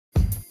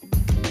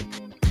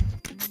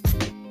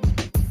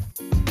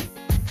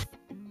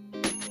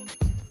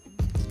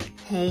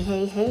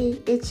Hey,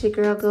 it's your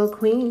girl Go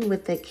Queen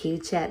with the Q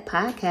Chat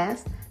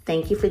podcast.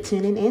 Thank you for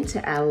tuning in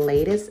to our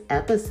latest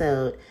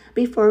episode.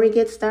 Before we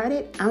get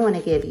started, I want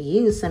to give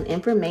you some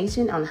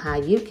information on how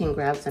you can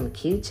grab some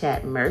Q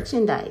Chat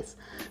merchandise.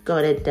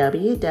 Go to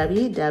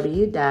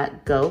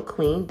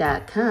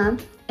www.goqueen.com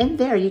and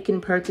there you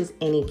can purchase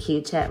any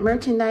Q Chat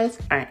merchandise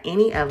or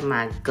any of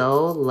my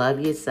Go Love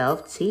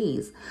Yourself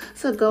tees.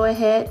 So go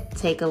ahead,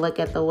 take a look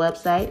at the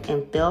website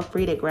and feel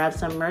free to grab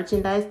some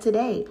merchandise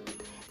today.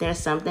 There's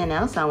something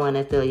else I want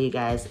to fill you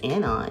guys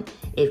in on.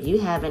 If you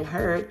haven't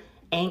heard,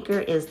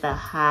 Anchor is the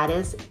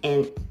hottest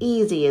and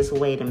easiest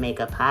way to make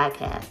a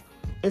podcast.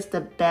 It's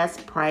the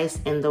best price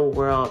in the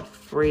world,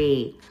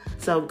 free.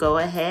 So go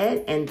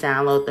ahead and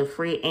download the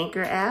free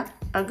Anchor app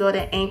or go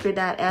to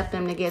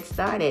anchor.fm to get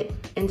started.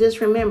 And just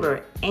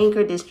remember,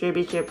 Anchor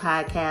distributes your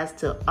podcast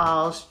to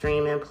all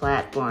streaming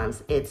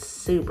platforms. It's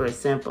super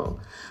simple.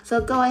 So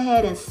go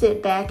ahead and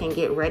sit back and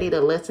get ready to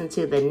listen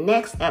to the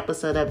next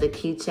episode of the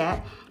Q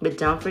Chat. But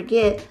don't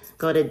forget,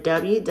 go to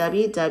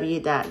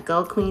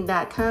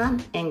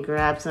www.goqueen.com and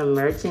grab some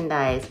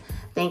merchandise.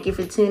 Thank you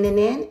for tuning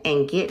in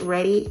and get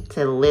ready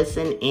to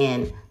listen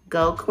in.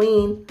 Go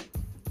Queen!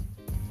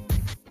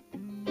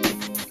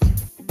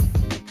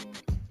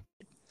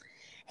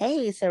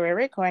 Hey, so we're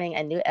recording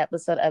a new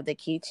episode of the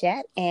Q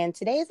Chat, and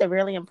today is a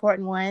really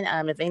important one.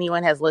 If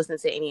anyone has listened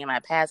to any of my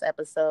past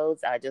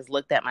episodes, I just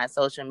looked at my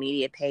social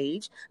media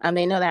page.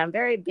 They know that I'm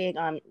very big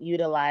on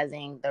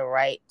utilizing the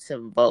right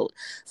to vote.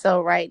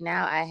 So right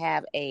now I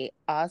have a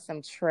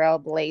awesome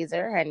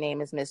trailblazer. Her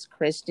name is Miss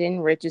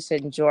Kristin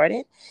Richardson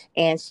Jordan,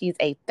 and she's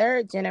a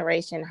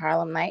third-generation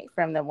Harlemite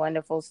from the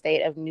wonderful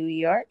state of New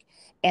York.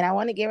 And I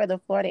want to give her the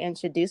floor to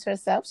introduce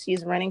herself.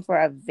 She's running for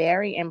a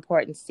very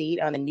important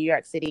seat on the New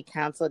York City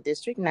Council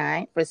District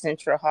 9 for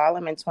Central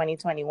Harlem in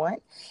 2021.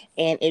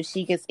 And if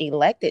she gets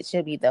elected,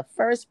 she'll be the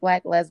first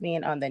Black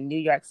lesbian on the New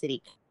York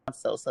City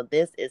Council. So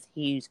this is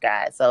huge,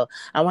 guys. So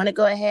I want to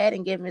go ahead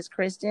and give Ms.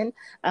 Kristin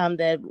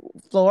the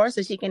floor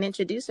so she can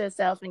introduce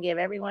herself and give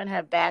everyone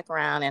her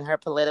background and her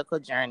political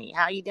journey.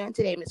 How are you doing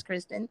today, Ms.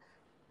 Kristin?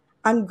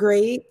 I'm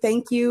great.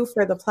 Thank you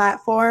for the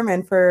platform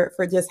and for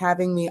just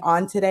having me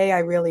on today. I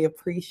really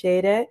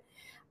appreciate it.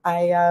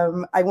 I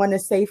want to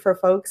say for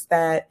folks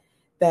that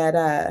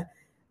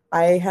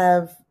I've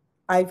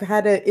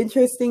had an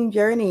interesting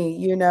journey.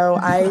 You know,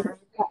 I've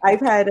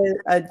had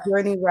a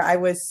journey where I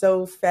was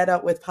so fed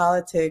up with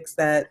politics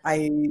that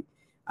I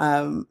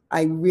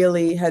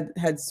really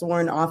had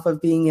sworn off of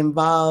being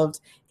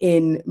involved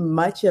in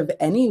much of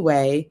any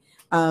way.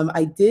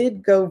 I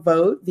did go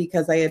vote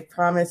because I had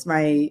promised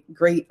my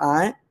great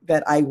aunt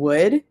that I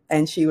would,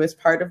 and she was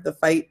part of the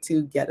fight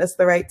to get us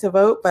the right to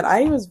vote. But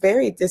I was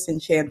very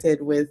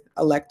disenchanted with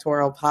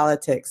electoral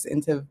politics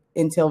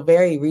until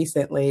very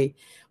recently,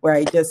 where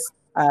I just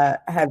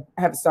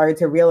have started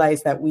to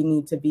realize that we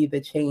need to be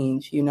the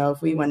change, you know,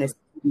 if we want to see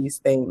these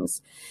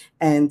things.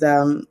 And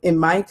in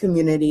my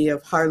community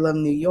of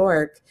Harlem, New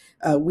York,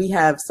 we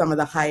have some of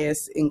the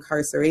highest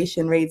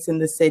incarceration rates in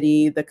the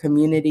city. The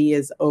community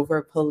is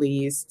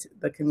over-policed.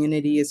 The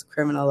community is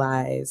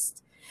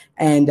criminalized.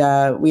 And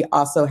we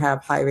also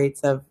have high rates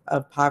of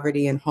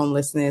poverty and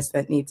homelessness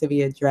that need to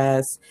be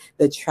addressed.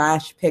 The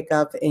trash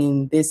pickup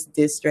in this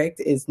district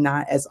is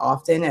not as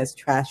often as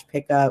trash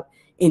pickup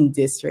in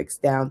districts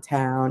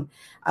downtown.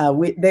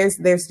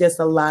 There's just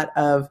a lot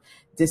of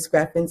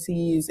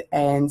discrepancies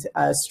and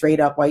straight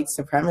up white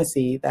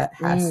supremacy that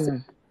has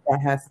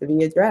to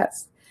be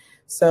addressed.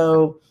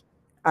 So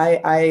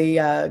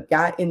I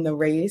got in the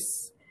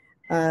race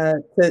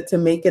to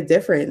make a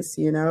difference,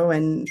 you know,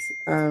 and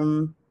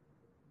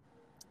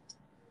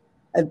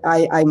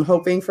I'm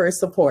hoping for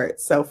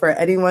support. So for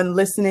anyone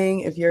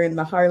listening, if you're in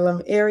the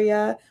Harlem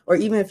area, or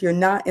even if you're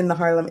not in the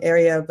Harlem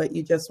area, but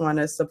you just want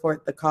to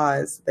support the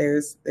cause,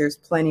 there's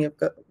plenty of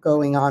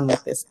going on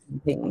with this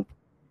campaign.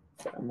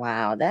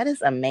 Wow, that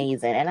is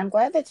amazing. And I'm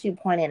glad that you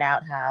pointed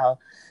out how,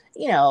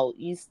 you know,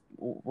 you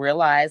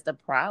realize the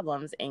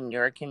problems in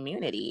your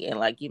community. And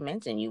like you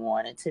mentioned, you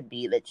wanted to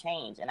be the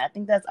change. And I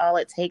think that's all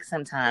it takes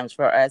sometimes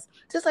for us,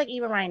 just like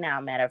even right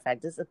now, matter of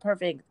fact, this is a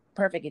perfect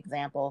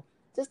example,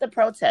 just a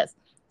protest.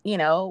 You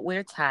know,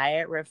 we're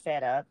tired, we're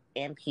fed up,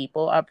 and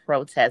people are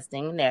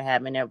protesting. They're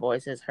having their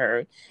voices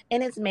heard,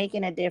 and it's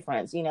making a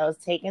difference. You know,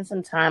 it's taking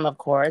some time, of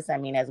course. I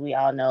mean, as we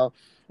all know,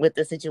 with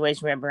the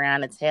situation with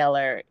Breonna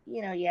Taylor,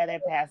 you know, yeah,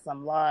 they passed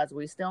some laws.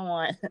 We still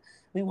want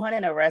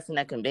an arrest and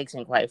a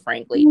conviction, quite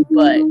frankly.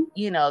 But,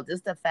 you know,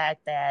 just the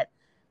fact that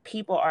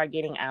people are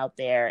getting out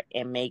there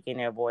and making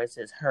their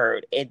voices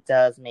heard, it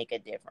does make a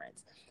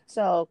difference.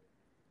 So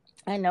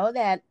I know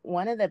that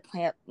one of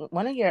your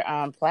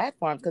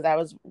platforms, because I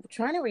was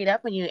trying to read up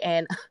on you,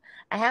 and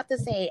I have to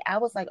say, I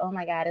was like, oh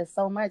my God, it's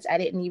so much. I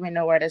didn't even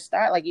know where to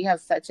start. Like, you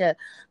have such a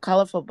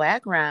colorful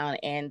background,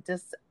 and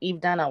just you've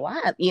done a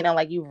lot. You know,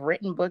 like you've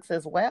written books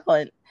as well.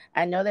 And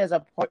I know there's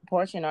a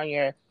portion on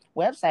your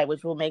website,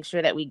 which we'll make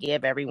sure that we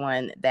give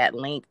everyone that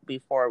link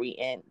before we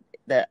end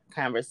the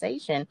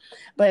conversation.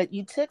 But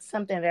you took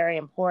something very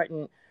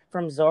important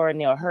from Zora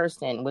Neale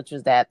Hurston, which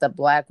was that the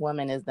Black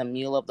woman is the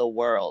mule of the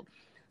world.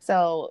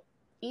 So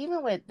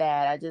even with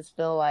that, I just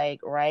feel like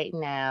right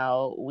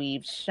now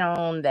we've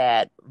shown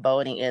that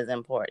voting is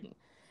important.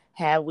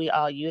 Have we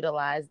all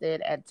utilized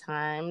it at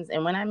times?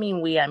 And when I mean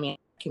we, I mean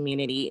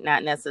community,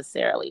 not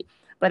necessarily.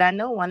 But I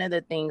know one of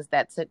the things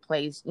that took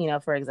place,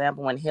 for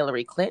example, when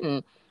Hillary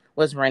Clinton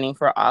was running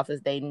for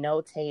office, they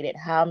notated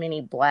how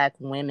many Black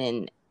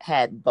women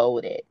had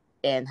voted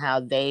and how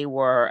they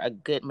were a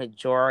good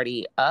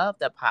majority of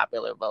the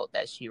popular vote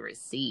that she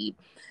received.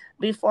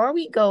 Before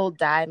we go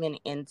diving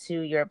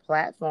into your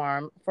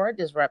platform for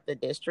Disrupt the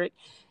District,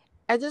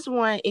 I just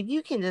want, if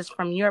you can just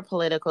from your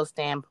political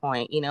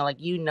standpoint, like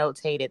you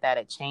notated that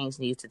a change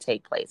needs to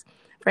take place.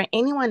 For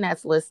anyone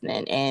that's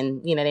listening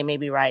and, they may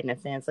be riding the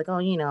fence like, oh,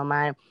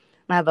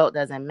 my vote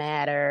doesn't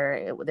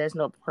matter. There's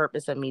no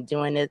purpose of me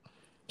doing this.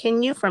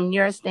 Can you, from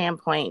your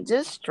standpoint,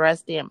 just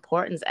stress the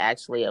importance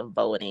actually of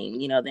voting,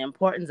 the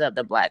importance of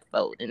the Black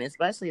vote, and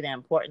especially the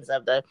importance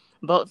of the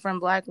vote from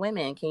Black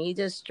women? Can you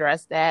just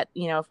stress that,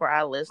 for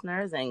our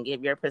listeners and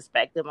give your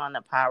perspective on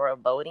the power of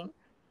voting?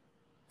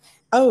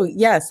 Oh,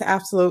 yes,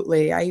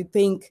 absolutely. I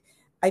think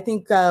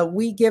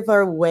we give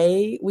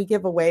away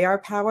our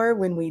power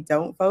when we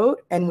don't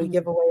vote, and we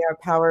give away our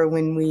power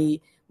when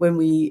we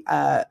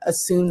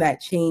assume that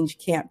change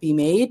can't be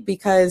made.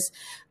 Because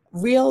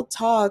real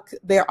talk,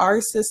 there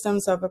are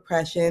systems of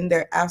oppression.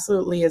 There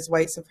absolutely is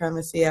white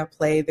supremacy at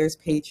play. There's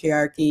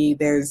patriarchy.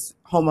 There's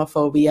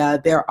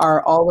homophobia. There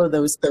are all of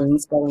those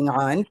things going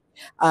on.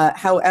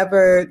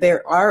 However,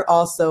 there are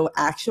also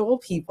actual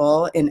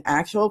people in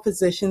actual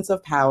positions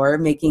of power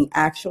making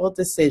actual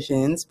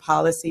decisions,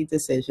 policy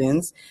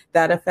decisions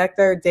that affect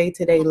our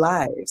day-to-day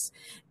lives.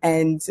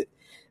 And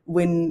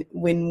when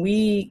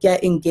we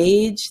get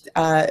engaged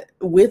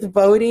with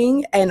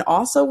voting, and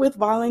also with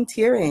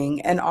volunteering,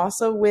 and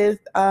also with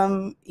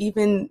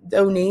even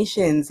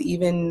donations,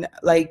 even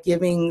like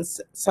giving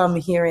some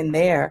here and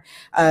there,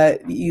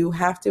 you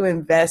have to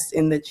invest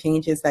in the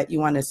changes that you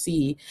want to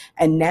see.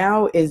 And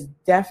now is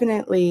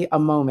definitely a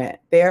moment.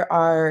 There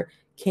are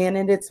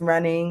candidates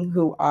running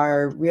who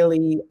are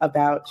really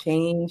about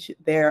change.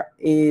 There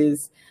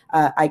is,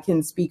 I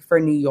can speak for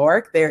New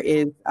York, there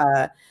is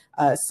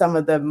some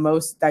of the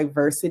most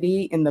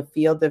diversity in the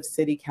field of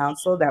city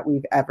council that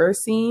we've ever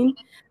seen.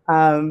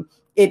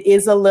 It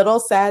is a little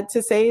sad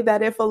to say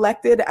that if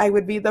elected, I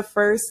would be the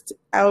first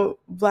out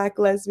Black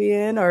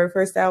lesbian or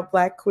first out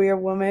Black queer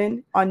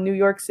woman on New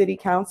York City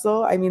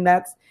Council. I mean,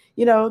 that's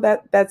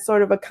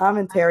sort of a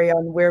commentary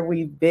on where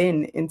we've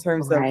been in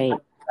terms of Right.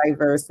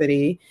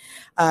 diversity.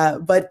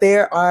 But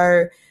there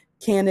are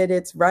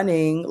candidates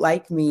running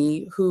like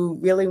me who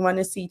really want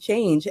to see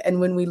change. And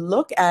when we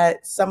look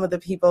at some of the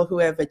people who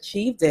have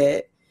achieved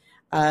it,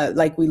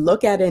 like we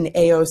look at an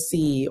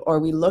AOC, or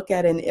we look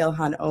at an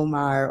Ilhan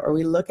Omar, or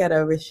we look at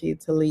a Rashid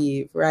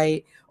Tlaib,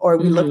 right? Or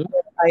we look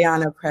at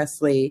Ayanna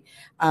Pressley,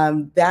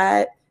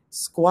 that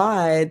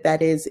squad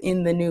that is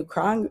in the new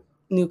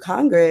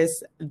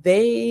Congress,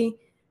 they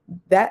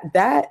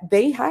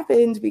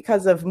happened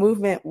because of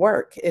movement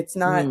work. It's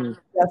not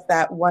just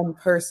that one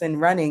person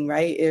running,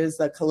 right? It was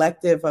a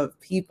collective of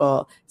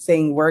people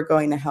saying, we're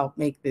going to help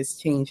make this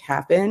change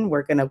happen.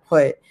 We're going to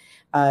put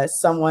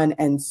someone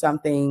and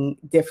something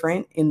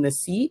different in the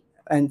seat,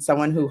 and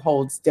someone who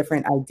holds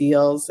different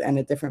ideals and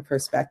a different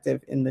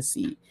perspective in the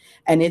seat.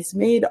 And it's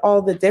made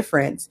all the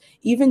difference,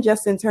 even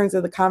just in terms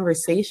of the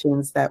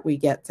conversations that we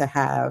get to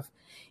have,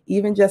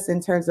 even just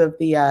in terms of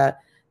the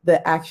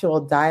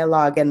actual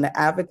dialogue and the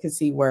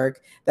advocacy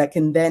work that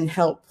can then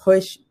help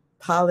push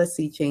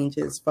policy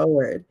changes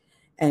forward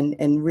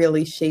and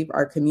really shape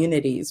our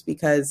communities.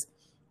 Because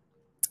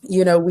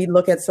we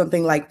look at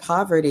something like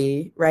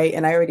poverty, right?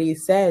 And I already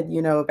said,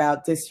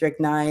 about District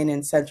 9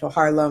 and Central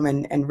Harlem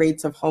and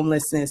rates of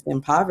homelessness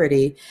and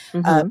poverty.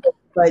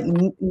 But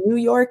New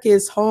York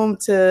is home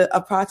to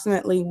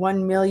approximately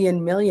 1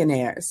 million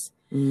millionaires.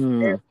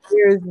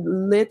 There's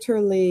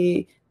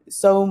literally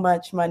so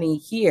much money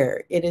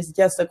here. It is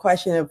just a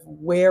question of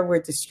where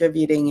we're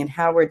distributing and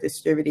how we're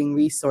distributing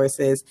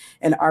resources.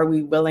 And are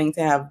we willing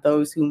to have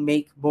those who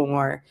make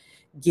more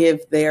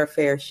give their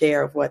fair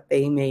share of what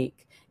they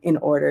make in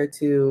order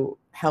to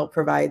help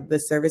provide the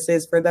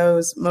services for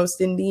those most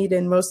in need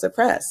and most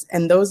oppressed?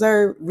 And those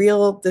are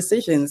real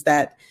decisions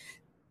that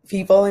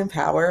people in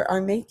power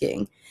are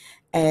making.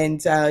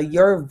 And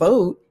your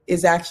vote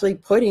is actually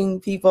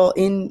putting people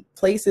in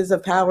places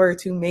of power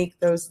to make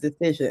those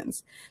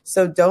decisions.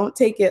 So don't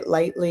take it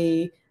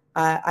lightly.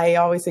 I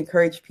always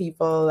encourage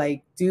people,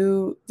 like,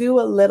 do a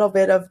little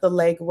bit of the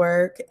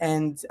legwork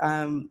and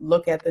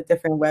look at the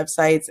different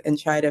websites and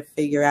try to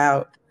figure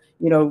out,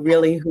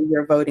 really who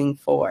you're voting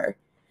for,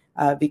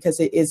 because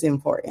it is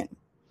important.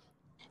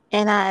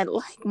 And I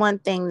like one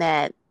thing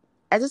that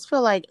I just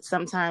feel like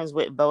sometimes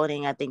with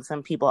voting, I think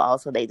some people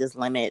also they just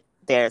limit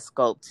their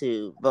scope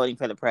to voting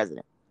for the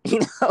president.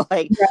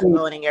 Like Right.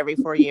 voting every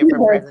 4 year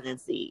for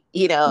presidency,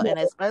 and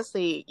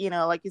especially,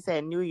 like you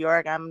said, New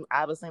York, I'm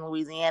obviously in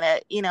Louisiana,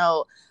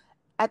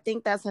 I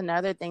think that's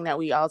another thing that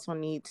we also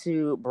need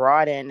to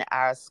broaden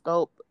our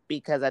scope,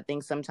 because I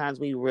think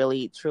sometimes we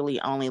really truly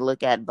only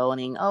look at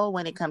voting,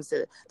 when it comes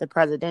to the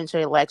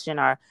presidential election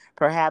or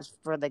perhaps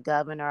for the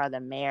governor or the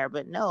mayor.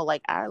 But no,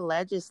 like our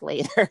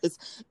legislators,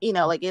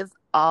 like it's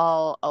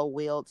all a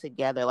will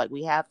together. Like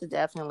we have to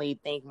definitely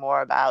think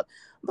more about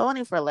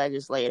voting for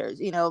legislators,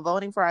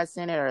 voting for our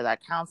senators, our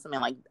councilmen,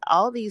 like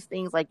all these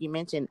things, like you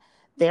mentioned.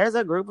 There's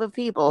a group of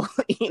people,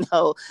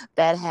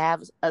 that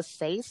have a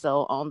say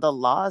so on the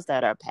laws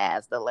that are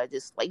passed, the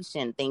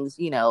legislation, things,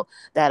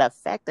 that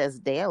affect us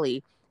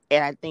daily.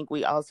 And I think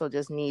we also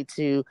just need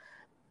to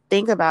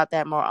think about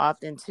that more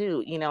often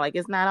too. Like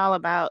it's not all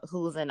about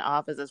who's in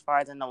office as far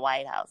as in the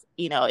White House.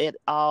 It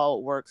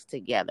all works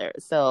together.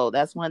 So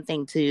that's one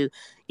thing too.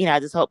 I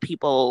just hope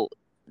people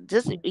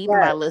just even Yeah.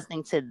 by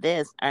listening to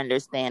this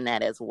understand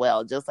that as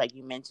well. Just like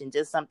you mentioned,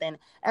 just something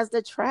as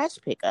the trash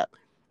pickup.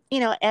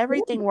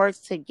 Everything works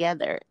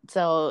together.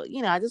 So,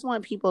 I just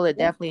want people to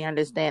definitely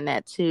understand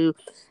that too.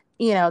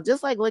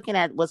 Just like looking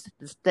at what's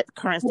the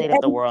current state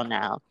of the world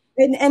now.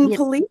 And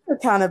police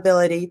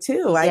accountability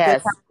too. I just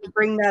Yes. have to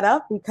bring that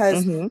up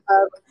because Mm-hmm.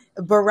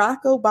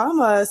 Barack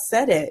Obama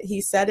said it.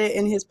 He said it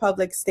in his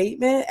public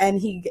statement, and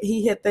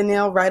he hit the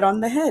nail right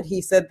on the head.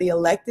 He said the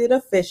elected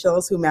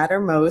officials who matter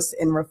most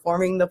in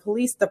reforming the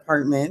police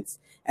departments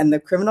and the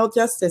criminal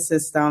justice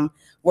system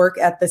work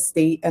at the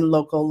state and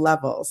local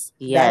levels.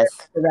 That is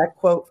Yes, a direct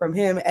quote from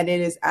him, and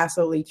it is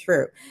absolutely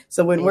true.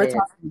 So when it we're is.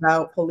 talking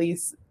about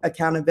police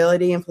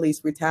accountability and police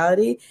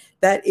brutality,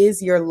 that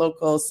is your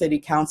local city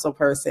council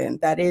person.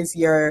 That is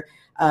your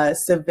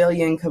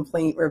civilian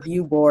complaint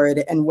review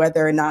board, and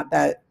whether or not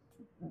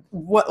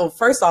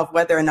first off,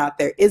 whether or not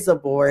there is a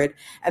board,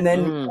 and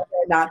then whether Mm,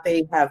 or not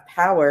they have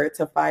power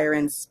to fire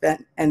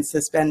and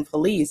suspend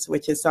police,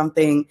 which is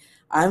something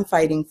I'm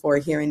fighting for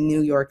here in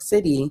New York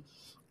City.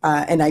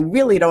 And I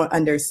really don't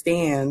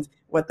understand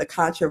what the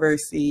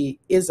controversy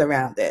is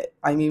around it.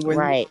 I mean,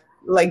 right.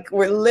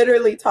 we're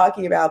literally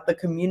talking about the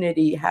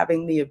community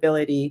having the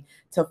ability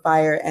to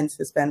fire and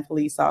suspend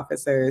police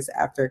officers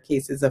after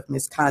cases of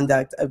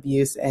misconduct,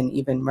 abuse, and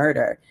even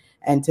murder,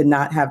 and to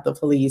not have the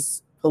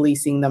police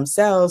policing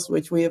themselves,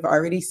 which we have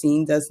already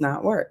seen does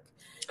not work.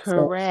 So,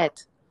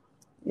 Correct.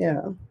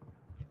 yeah.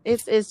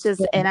 It's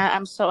just, and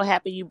I'm so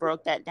happy you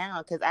broke that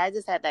down because I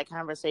just had that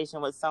conversation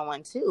with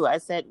someone too. I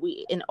said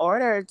in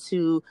order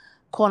to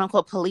quote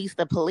unquote police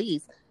the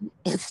police,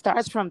 it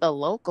starts from the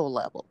local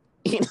level.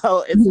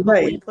 It's who we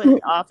Right. put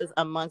in office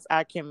amongst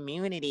our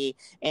community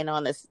and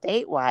on the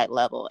statewide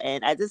level.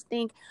 And I just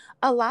think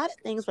a lot of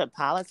things with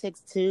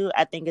politics too.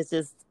 I think it's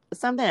just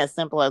something as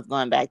simple as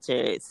going back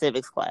to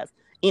civics class.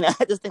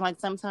 I just think like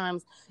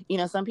sometimes,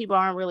 some people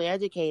aren't really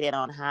educated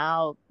on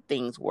how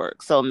things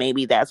work. So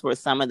maybe that's where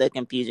some of the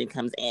confusion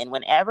comes in.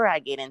 Whenever I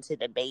get into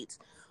debates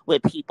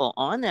with people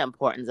on the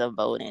importance of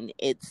voting,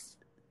 it's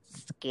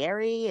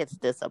scary, it's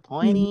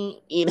disappointing,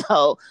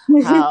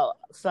 how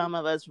some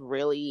of us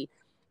really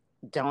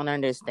don't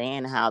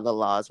understand how the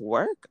laws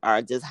work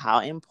or just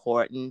how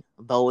important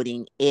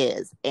voting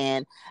is.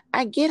 And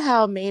I get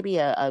how maybe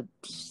a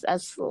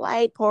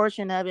slight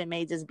portion of it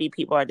may just be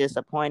people are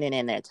disappointed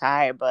and they're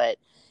tired, but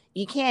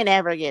you can't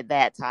ever get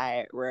that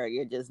tired where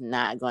you're just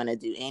not going to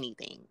do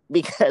anything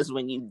because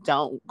when you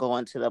don't go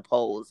into the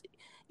polls,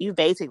 you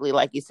basically,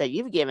 like you said,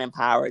 you've given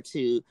power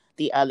to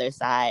the other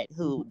side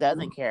who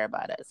doesn't care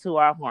about us, who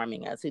are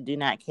harming us, who do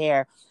not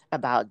care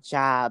about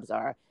jobs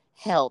or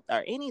health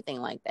or anything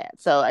like that.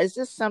 So it's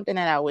just something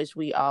that I wish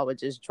we all would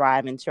just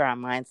drive into our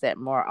mindset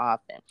more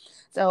often.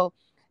 So,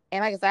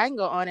 and like I said, I can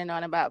go on and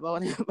on about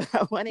voting, but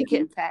I want to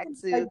get back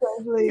to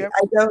your.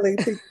 I definitely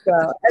think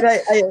so.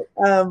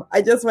 And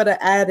I just want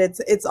to add,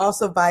 it's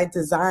also by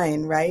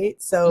design,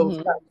 right? So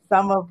Mhm.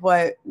 some of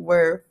what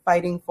we're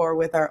fighting for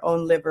with our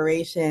own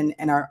liberation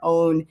and our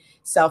own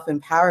self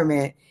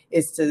empowerment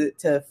is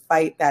to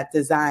fight that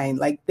design.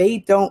 Like they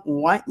don't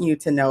want you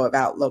to know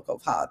about local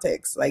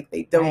politics. Like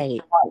they don't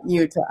Right. want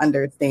you to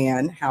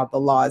understand how the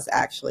laws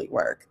actually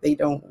work. They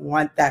don't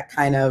want that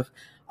kind of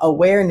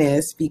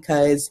awareness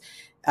because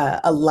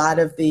a lot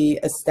of the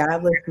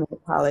establishment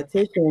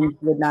politicians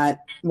would not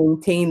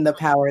maintain the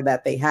power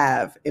that they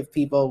have if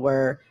people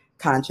were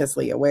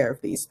consciously aware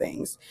of these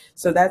things.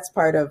 So that's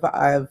part of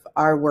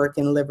our work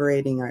in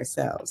liberating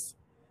ourselves.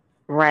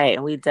 Right.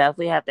 And we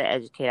definitely have to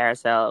educate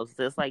ourselves.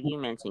 Just like you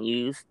mentioned,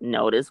 you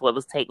notice what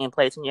was taking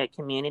place in your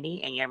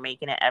community and you're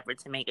making an effort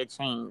to make a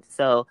change.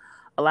 So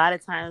a lot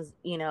of times,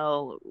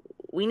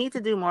 we need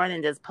to do more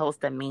than just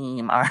post a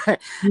meme or, or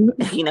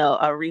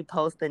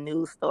repost a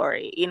news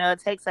story. It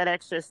takes that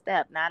extra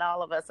step. Not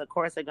all of us, of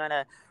course, are going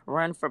to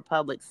run for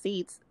public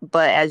seats.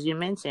 But as you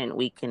mentioned,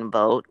 we can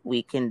vote,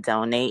 we can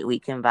donate, we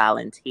can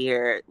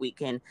volunteer, we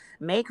can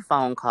make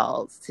phone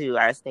calls to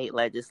our state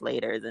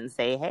legislators and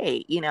say,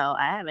 hey,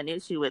 I have an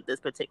issue with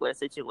this particular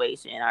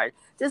situation, or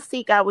just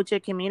seek out with your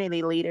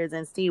community leaders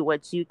and see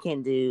what you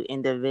can do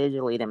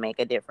individually to make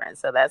a difference.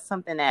 So that's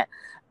something that,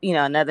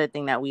 another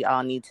thing that we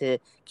all need to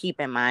keep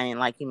in mind. And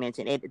like you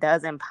mentioned, it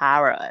does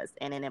empower us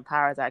and it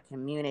empowers our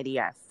community,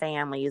 our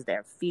families,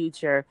 their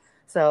future.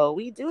 So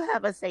we do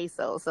have a say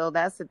so. So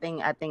that's the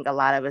thing. I think a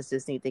lot of us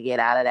just need to get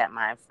out of that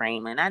mind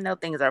frame. And I know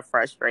things are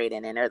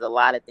frustrating and there's a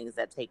lot of things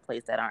that take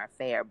place that aren't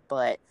fair.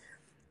 But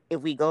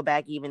if we go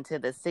back even to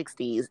the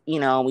 60s,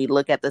 we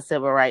look at the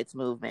civil rights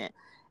movement,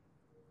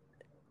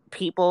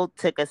 people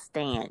took a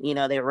stand.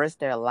 They risked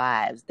their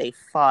lives, they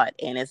fought,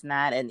 and it's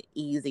not an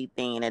easy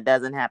thing. It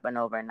doesn't happen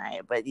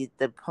overnight, but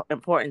the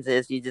importance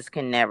is you just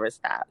can never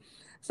stop.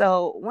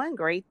 So one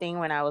great thing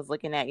when I was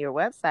looking at your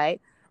website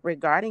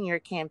regarding your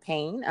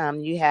campaign,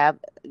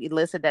 you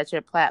listed that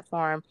your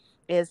platform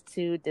is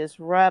to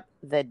disrupt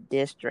the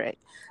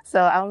district.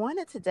 So I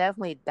wanted to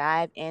definitely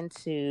dive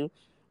into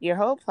your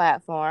whole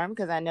platform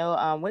because I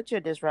know with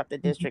your disrupt the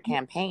district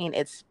campaign,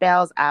 it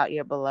spells out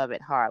your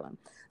beloved Harlem.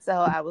 So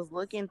I was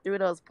looking through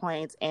those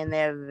points, and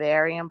they're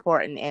very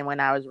important. And when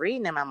I was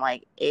reading them, I'm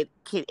like, it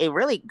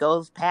really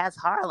goes past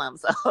Harlem.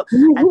 So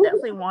I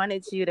definitely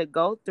wanted you to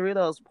go through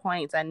those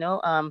points. I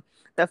know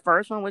the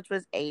first one, which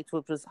was H,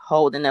 which was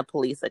holding the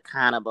police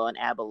accountable and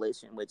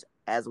abolition, which,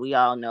 as we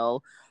all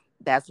know,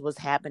 that's what's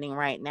happening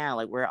right now.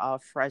 Like, we're all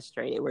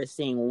frustrated. We're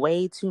seeing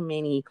way too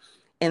many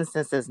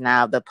instances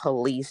now, the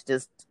police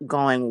just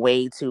going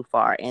way too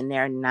far, and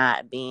they're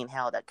not being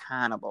held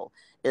accountable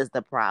is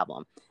the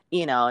problem.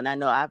 And I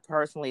know I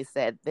personally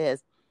said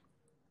this,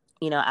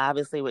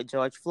 obviously with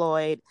George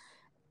Floyd,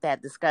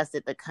 that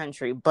disgusted the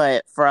country.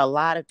 But for a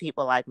lot of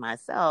people like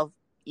myself,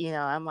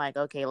 I'm like,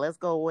 okay, let's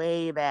go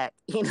way back.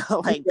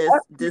 Like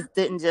this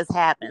didn't just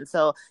happen.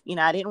 So,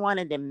 I didn't want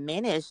to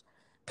diminish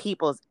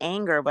people's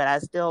anger, but I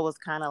still was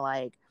kind of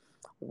like,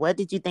 what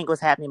did you think was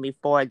happening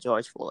before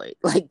George Floyd?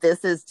 Like,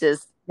 this is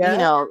just,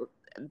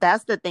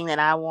 that's the thing that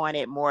I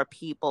wanted more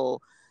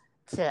people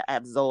to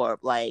absorb.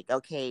 Like,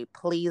 okay,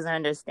 please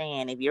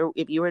understand, if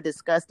you were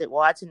disgusted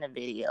watching the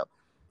video,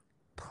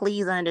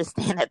 please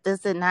understand that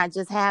this did not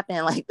just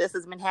happen. Like, this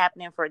has been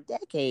happening for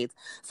decades.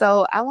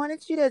 So I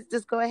wanted you to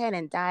just go ahead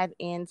and dive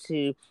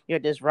into your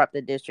Disrupt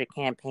the District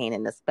campaign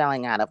and the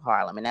spelling out of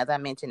Harlem. And as I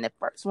mentioned, the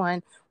first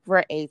one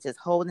for H is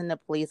holding the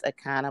police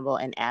accountable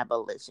and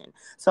abolition.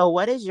 So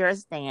what is your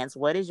stance?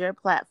 What is your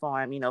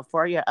platform,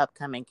 for your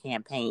upcoming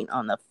campaign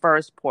on the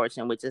first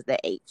portion, which is the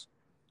H?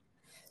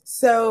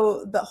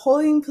 So the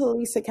holding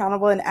police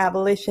accountable and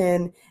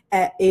abolition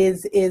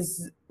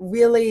is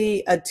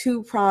really a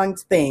two-pronged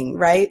thing,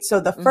 right? So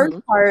the first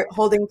part,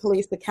 holding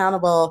police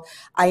accountable,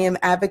 I am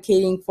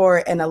advocating for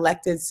an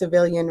elected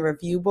civilian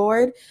review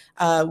board.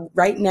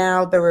 Right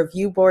now, the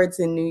review boards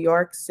in New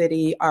York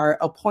City are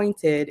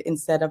appointed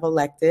instead of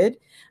elected.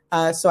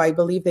 So I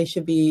believe they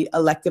should be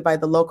elected by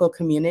the local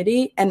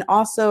community. And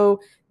also,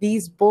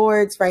 these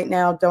boards right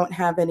now don't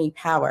have any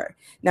power.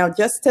 Now,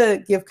 just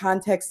to give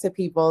context to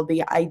people,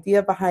 the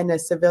idea behind a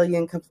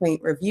civilian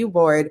complaint review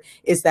board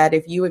is that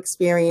if you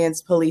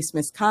experience police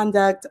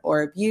misconduct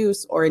or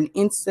abuse or an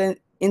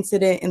incident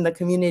in the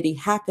community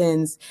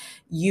happens,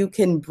 you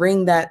can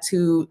bring that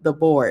to the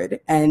board.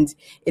 And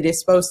it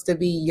is supposed to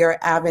be your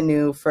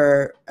avenue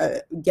for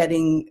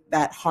getting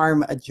that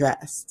harm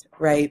addressed,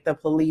 right? The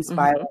police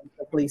violence,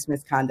 the police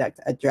misconduct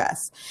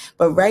addressed.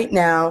 But right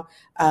now,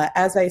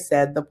 as I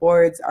said, the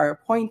boards are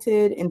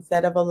appointed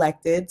instead of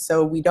elected.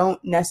 So we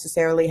don't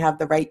necessarily have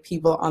the right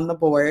people on the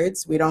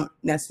boards. We don't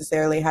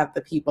necessarily have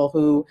the people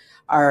who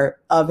are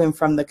of and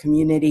from the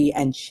community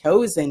and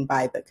chosen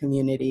by the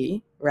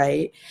community,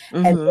 right?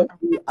 And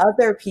the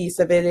other piece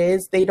of it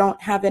is they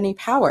don't have any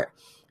power.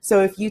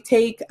 So if you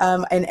take,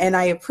 and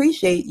I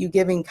appreciate you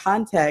giving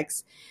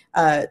context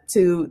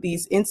to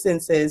these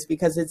instances,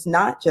 because it's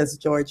not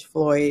just George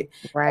Floyd.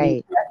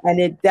 Right. And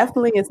it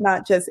definitely is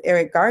not just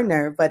Eric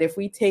Gardner. But if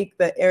we take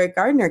the Eric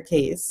Gardner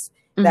case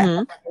that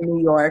happened in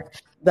New York,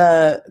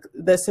 the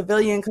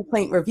Civilian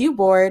Complaint Review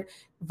Board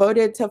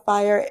voted to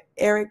fire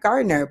Eric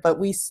Gardner, but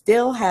we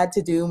still had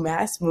to do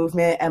mass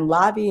movement and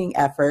lobbying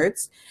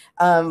efforts.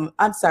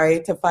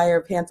 To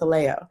fire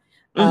Pantaleo,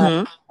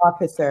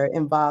 officer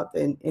involved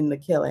in the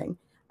killing.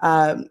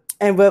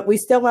 But we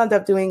still wound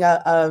up doing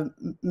a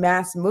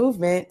mass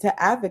movement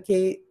to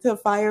advocate to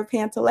fire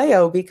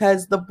Pantaleo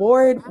because the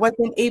board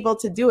wasn't able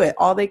to do it.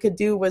 All they could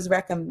do was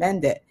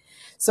recommend it.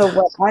 So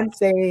what I'm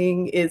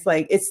saying is,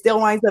 like, it still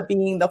winds up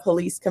being the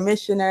police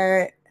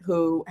commissioner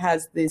who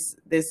has this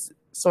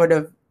sort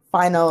of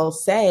final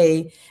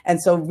say.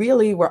 And so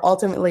really, we're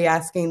ultimately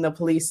asking the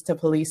police to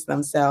police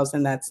themselves,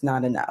 and that's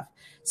not enough.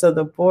 So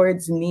the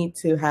boards need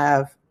to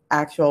have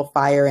actual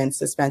fire and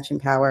suspension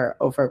power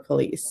over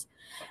police.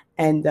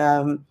 And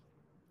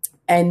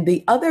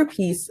the other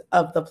piece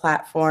of the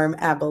platform,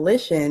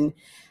 abolition,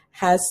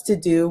 has to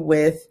do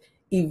with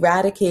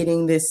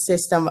eradicating this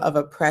system of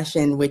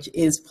oppression, which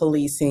is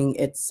policing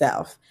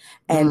itself.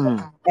 And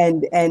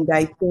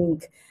I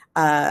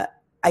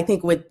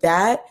think with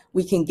that,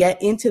 we can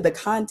get into the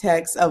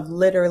context of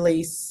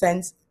literally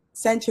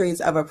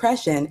centuries of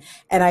oppression.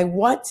 And I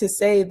want to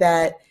say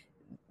that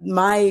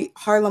my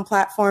Harlem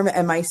platform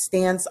and my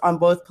stance on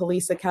both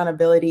police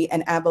accountability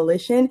and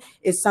abolition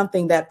is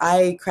something that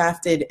I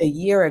crafted a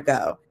year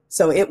ago.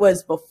 So it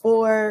was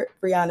before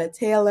Breonna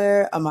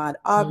Taylor, Ahmaud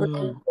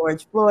Arbery,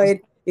 George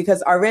Floyd.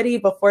 because already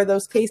before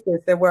those cases,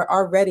 there were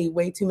already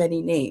way too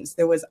many names.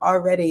 There was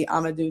already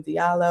Amadou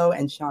Diallo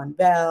and Sean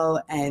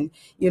Bell, and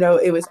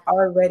it was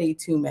already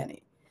too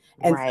many.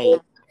 And Right.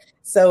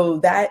 so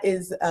that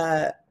is,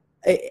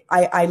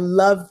 I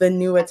love the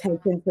new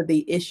attention to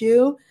the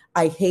issue.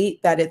 I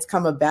hate that it's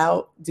come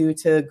about due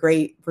to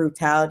great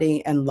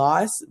brutality and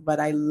loss, but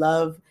I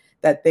love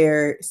that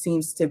there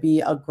seems to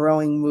be a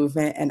growing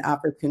movement and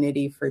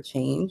opportunity for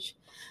change.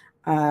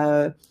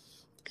 Uh,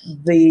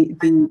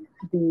 the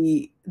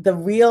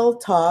real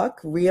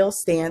talk, real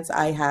stance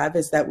I have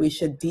is that we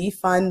should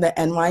defund the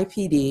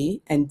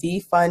NYPD and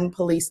defund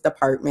police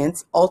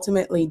departments,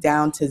 ultimately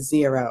down to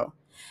zero.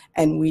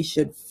 And we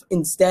should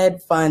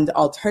instead fund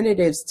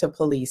alternatives to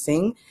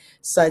policing,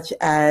 such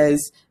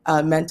as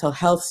mental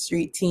health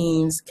street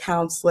teams,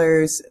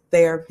 counselors,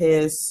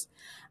 therapists,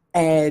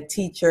 and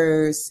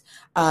teachers.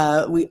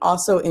 We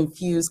also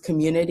infuse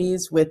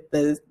communities with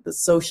the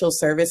social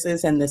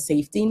services and the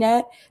safety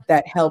net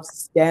that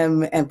helps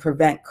stem and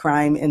prevent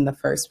crime in the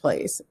first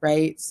place,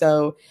 right?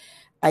 So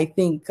I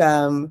think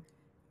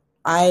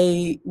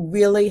I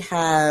really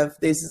have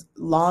this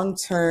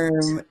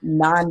long-term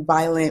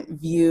nonviolent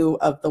view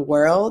of the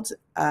world,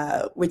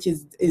 which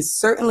is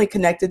certainly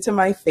connected to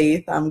my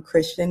faith. I'm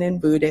Christian and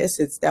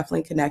Buddhist. It's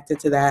definitely connected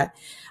to that.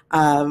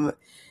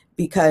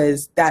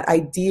 Because that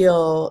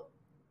ideal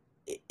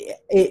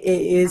it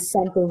is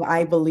something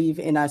I believe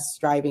in us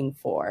striving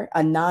for,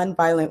 a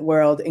nonviolent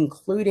world,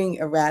 including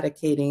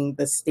eradicating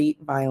the state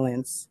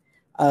violence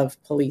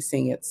of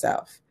policing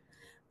itself.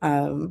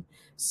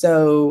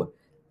 So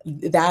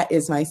that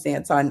is my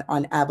stance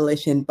on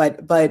abolition.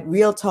 But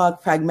real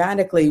talk,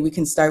 pragmatically, we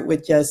can start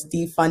with just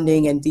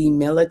defunding and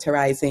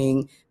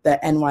demilitarizing the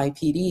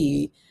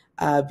NYPD,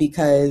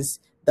 because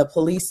the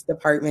police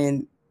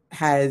department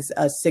has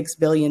a $6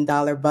 billion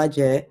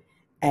budget.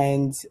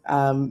 And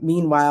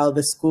meanwhile,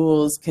 the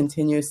schools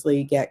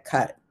continuously get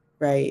cut,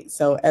 right?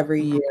 So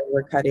every year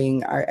we're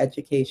cutting our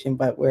education,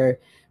 but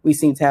we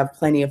seem to have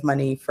plenty of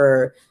money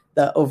for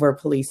the over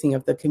policing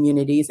of the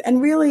communities,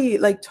 and really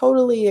like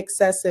totally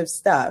excessive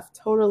stuff,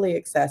 totally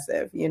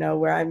excessive,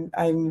 where I'm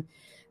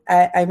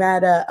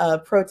at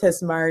a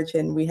protest march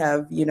and we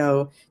have,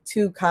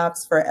 2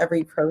 cops for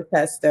every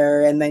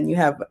protester. And then you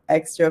have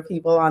extra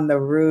people on the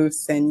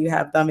roofs and you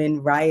have them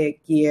in riot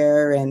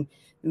gear and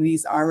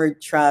these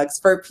armored trucks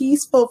for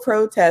peaceful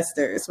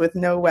protesters with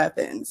no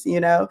weapons,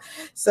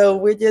 So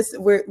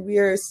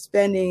we're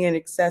spending an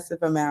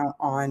excessive amount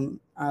on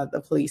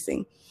the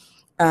policing.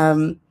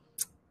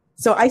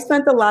 So I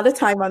spent a lot of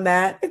time on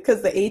that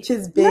because the H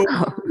is big.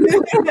 No.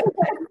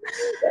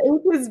 The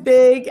H is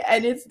big,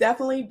 and it's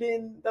definitely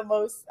been the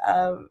most,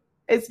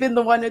 it's been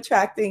the one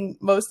attracting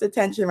most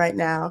attention right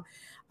now.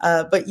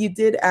 But you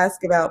did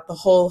ask about the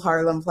whole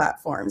Harlem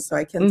platform, so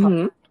I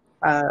can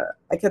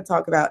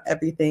talk about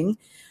everything.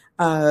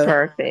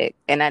 Perfect.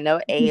 And I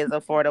know A is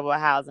affordable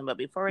housing, but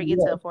before we get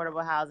to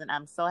affordable housing,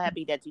 I'm so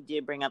happy that you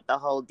did bring up the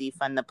whole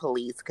defund the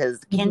police, because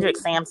Kendrick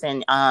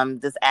Sampson,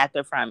 this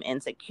actor from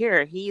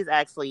Insecure, he's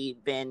actually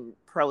been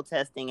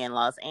protesting in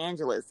Los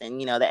Angeles,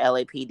 and the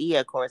LAPD,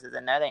 of course, is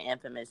another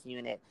infamous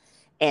unit,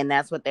 and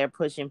that's what they're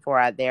pushing for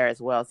out there as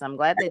well. So I'm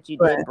glad that you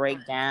did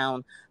break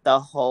down the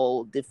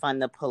whole defund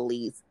the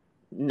police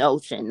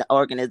notion,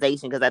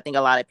 organization, because I think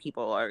a lot of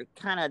people are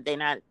they're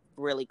not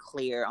really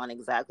clear on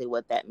exactly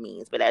what that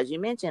means. But as you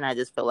mentioned, I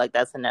just feel like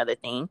that's another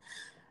thing.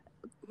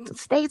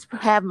 States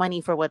have money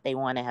for what they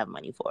want to have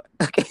money for.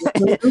 Okay.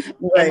 And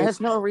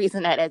there's no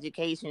reason that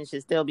education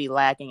should still be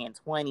lacking in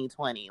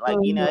 2020.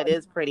 It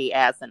is pretty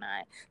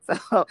asinine.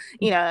 So,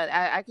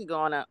 I could go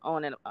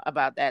on and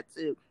about that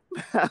too.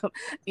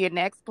 Your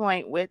next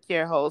point with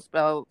your whole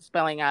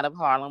spelling out of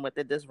Harlem with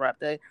the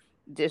disruptive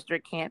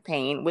district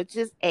campaign, which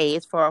is A,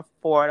 is for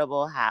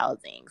affordable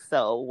housing.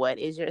 So what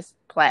is your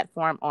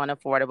platform on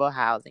affordable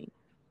housing?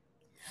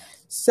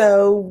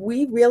 So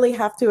we really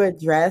have to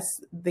address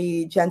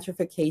the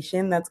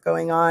gentrification that's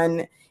going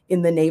on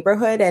in the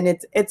neighborhood, and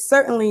it's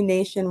certainly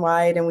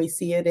nationwide, and we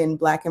see it in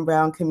Black and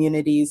Brown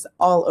communities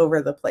all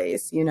over the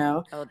place.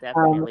 Oh,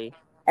 definitely.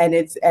 And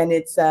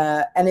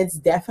it's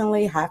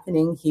definitely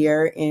happening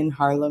here in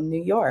Harlem,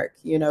 New York.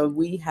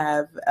 We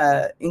have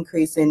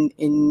increase in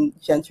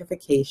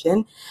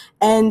gentrification,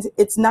 and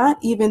it's not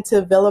even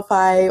to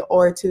vilify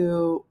or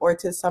to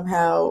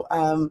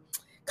somehow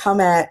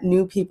come at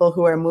new people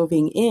who are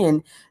moving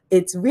in.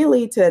 It's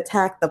really to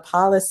attack the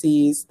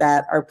policies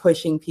that are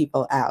pushing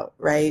people out,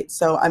 right?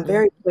 So I'm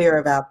very clear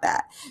about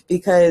that,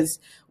 because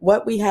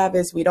what we have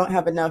is we don't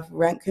have enough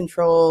rent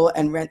control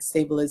and rent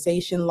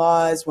stabilization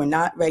laws. We're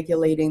not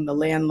regulating the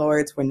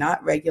landlords. We're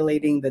not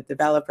regulating the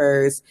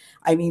developers.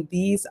 I mean,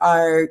 these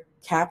are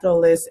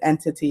capitalist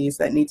entities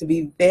that need to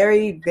be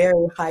very,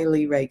 very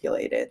highly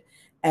regulated.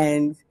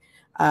 And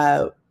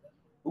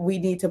we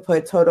need to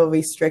put total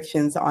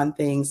restrictions on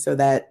things so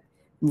that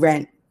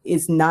rent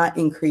is not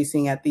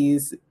increasing at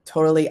these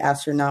totally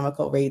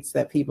astronomical rates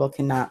that people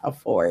cannot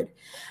afford.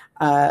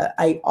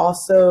 I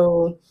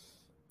also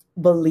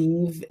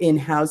believe in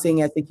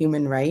housing as a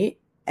human right.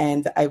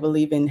 And I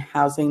believe in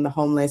housing the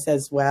homeless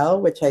as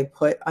well, which I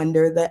put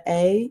under the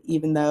A,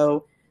 even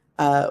though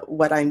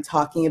what I'm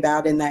talking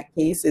about in that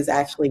case is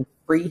actually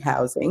free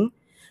housing.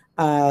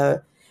 Uh,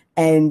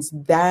 and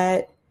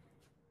that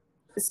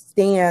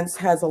stance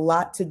has a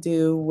lot to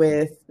do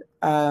with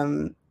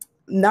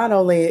not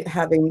only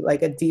having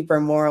like a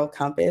deeper moral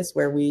compass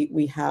where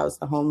we house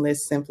the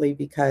homeless simply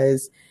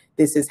because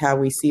this is how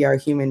we see our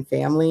human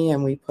family,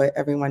 and we put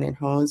everyone in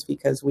homes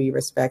because we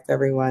respect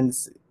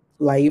everyone's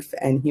life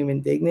and human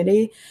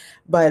dignity,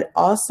 but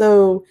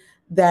also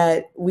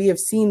that we have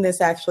seen this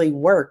actually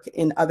work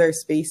in other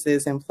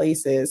spaces and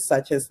places,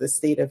 such as the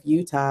state of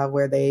Utah,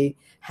 where they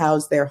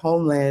house their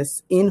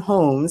homeless in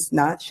homes,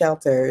 not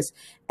shelters,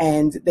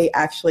 and they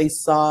actually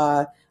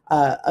saw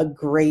a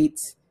great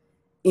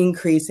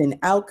increase in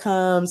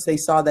outcomes. They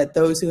saw that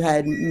those who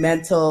had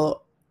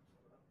mental,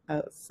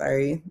 oh,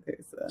 sorry,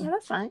 Yeah,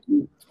 that's fine.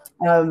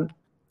 Um,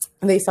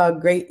 they saw a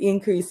great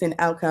increase in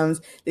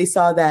outcomes. They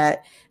saw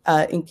that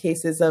in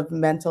cases of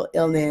mental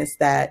illness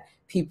that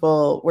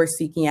people were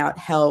seeking out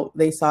help.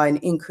 They saw an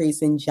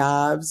increase in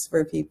jobs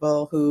for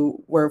people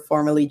who were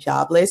formerly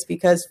jobless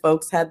because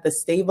folks had the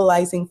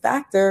stabilizing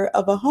factor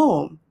of a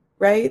home,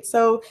 right?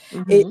 So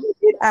Mm-hmm.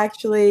 it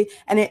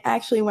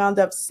actually wound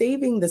up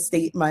saving the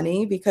state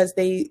money because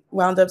they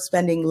wound up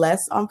spending less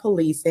on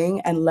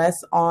policing and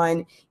less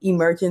on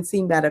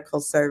emergency medical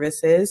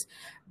services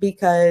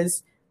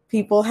because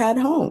people had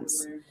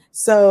homes.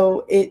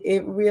 So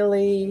it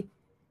really,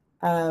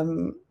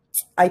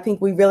 I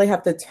think we really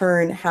have to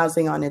turn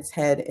housing on its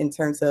head in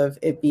terms of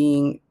it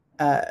being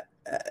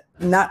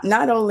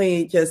not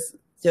only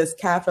just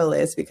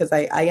capitalist, because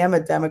I am a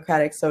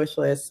democratic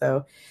socialist,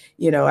 so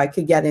I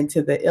could get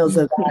into the ills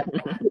of that.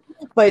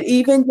 But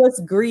even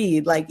just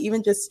greed, like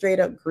even just straight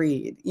up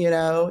greed,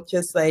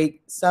 just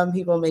like some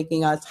people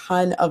making a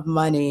ton of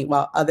money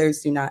while others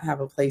do not have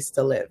a place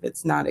to live.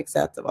 It's not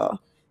acceptable,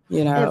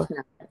 you know. It's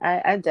not.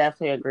 I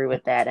definitely agree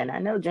with that. And I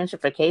know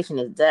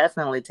gentrification is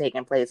definitely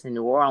taking place in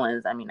New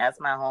Orleans. I mean, that's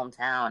my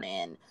hometown.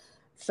 And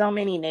so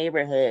many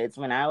neighborhoods,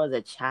 when I was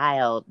a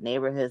child,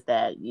 neighborhoods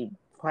that you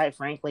quite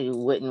frankly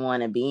wouldn't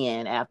want to be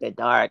in after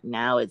dark.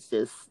 Now it's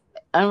just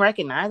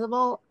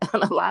unrecognizable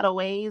in a lot of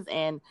ways.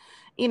 And,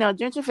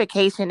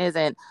 gentrification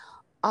isn't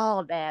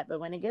all that.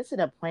 But when it gets to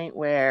the point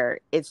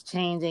where it's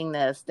changing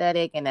the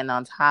aesthetic, and then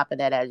on top of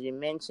that, as you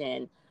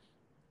mentioned,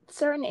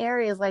 certain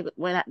areas like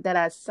that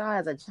I saw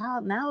as a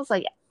child, now it's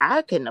like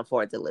I couldn't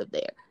afford to live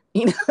there.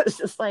 It's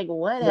just like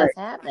what has Right.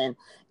 happened.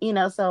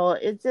 So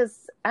it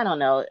just, I don't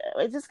know,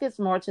 it just gets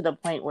more to the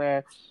point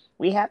where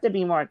we have to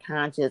be more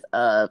conscious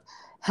of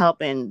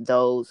helping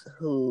those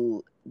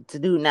who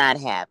do not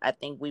have. I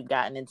think we've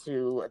gotten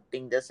into a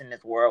thing just in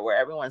this world where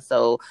everyone's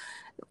so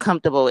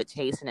comfortable with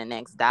chasing the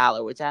next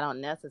dollar, which I don't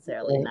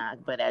necessarily Right. knock.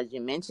 But as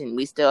you mentioned,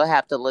 we still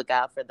have to look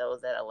out for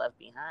those that are left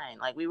behind.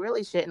 Like, we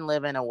really shouldn't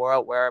live in a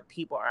world where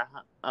people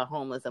are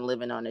homeless and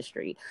living on the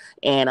street.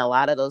 And a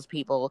lot of those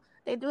people,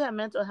 they do have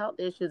mental health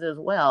issues as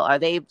well.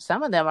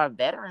 Some of them are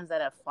veterans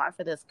that have fought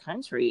for this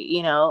country,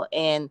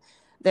 and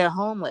they're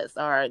homeless.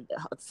 Or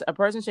a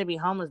person should be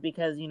homeless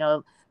because,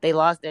 they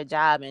lost their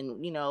job.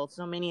 And,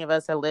 so many of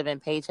us are living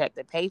paycheck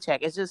to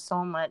paycheck. It's just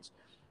so much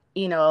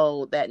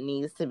that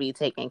needs to be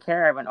taken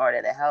care of in order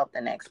to help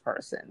the next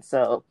person.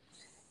 So,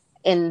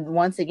 and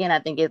once again, I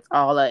think it's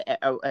all a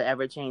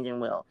ever changing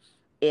will.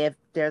 If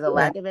there's a Yeah.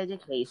 lack of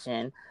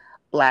education,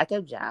 lack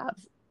of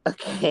jobs,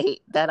 okay,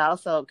 that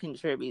also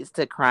contributes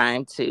to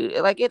crime too.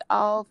 Like, it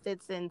all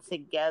fits in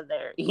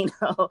together,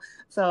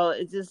 So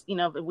it's just,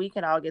 if we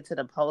could all get to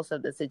the pulse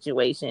of the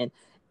situation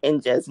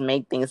and just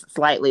make things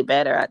slightly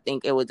better, I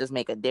think it would just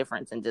make a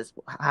difference in just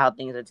how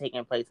things are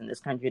taking place in this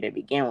country to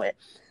begin with.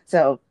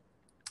 So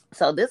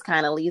this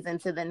kind of leads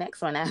into the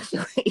next one,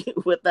 actually,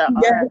 with the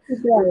Yes, R, it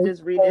with does.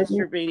 just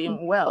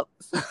redistributing wealth.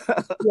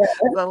 Yeah,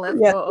 So let's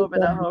yes, go it over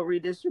the does. whole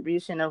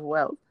redistribution of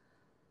wealth.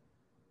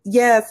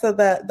 Yeah, so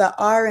the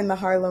R in the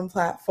Harlem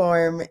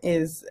platform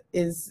is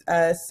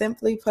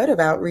simply put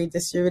about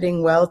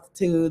redistributing wealth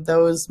to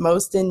those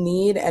most in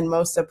need and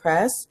most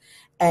oppressed.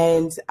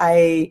 And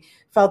I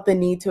felt the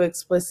need to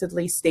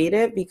explicitly state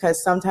it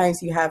because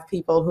sometimes you have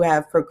people who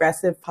have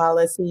progressive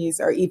policies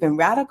or even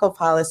radical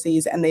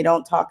policies, and they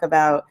don't talk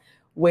about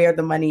where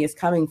the money is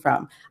coming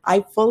from.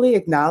 I fully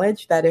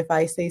acknowledge that if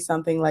I say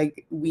something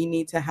like we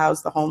need to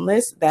house the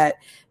homeless, that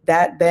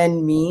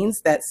then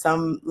means that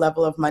some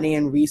level of money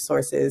and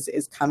resources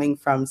is coming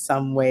from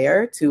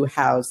somewhere to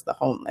house the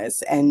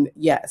homeless. And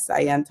yes,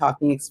 I am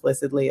talking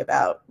explicitly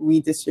about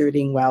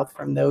redistributing wealth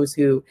from those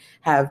who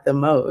have the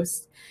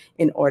most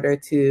in order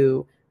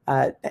to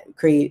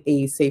create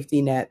a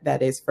safety net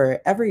that is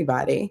for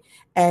everybody.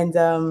 And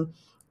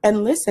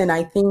listen,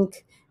 I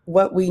think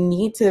what we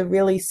need to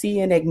really see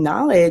and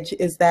acknowledge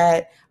is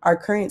that our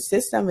current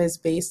system is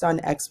based on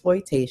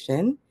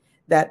exploitation,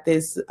 that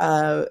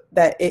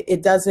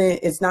it doesn't,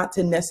 it's not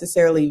to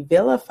necessarily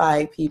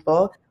vilify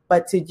people,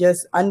 but to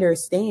just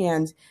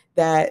understand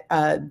that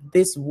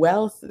this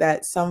wealth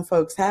that some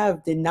folks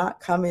have did not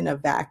come in a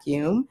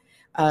vacuum.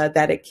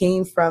 that it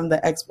came from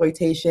the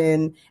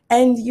exploitation.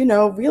 And,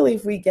 really,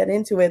 if we get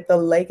into it, the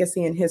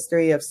legacy and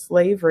history of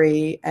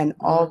slavery and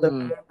all the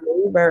Mm.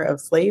 labor of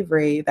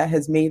slavery that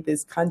has made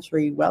this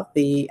country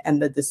wealthy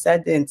and the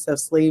descendants of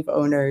slave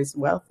owners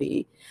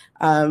wealthy.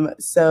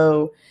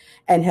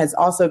 And has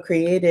also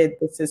created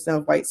the system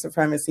of white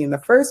supremacy in the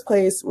first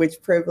place,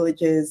 which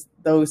privileges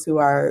those who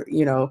are,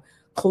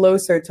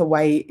 closer to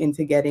white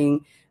into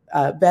getting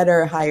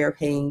better, higher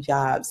paying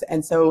jobs.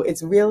 And so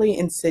it's really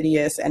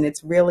insidious, and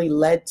it's really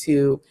led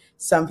to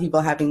some people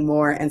having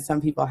more and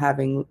some people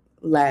having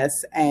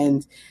less.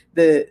 And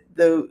the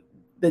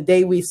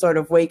day we sort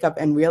of wake up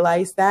and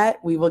realize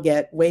that, we will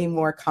get way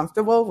more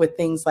comfortable with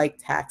things like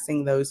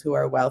taxing those who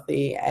are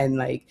wealthy and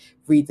like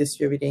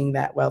redistributing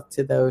that wealth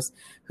to those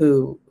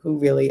who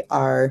really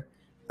are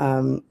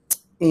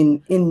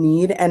in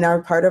need and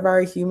are part of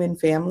our human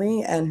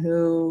family, and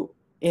who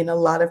in a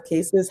lot of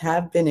cases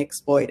have been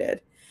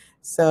exploited.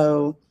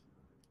 So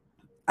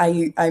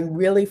I'm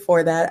really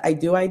for that. I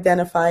do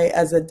identify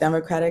as a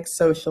democratic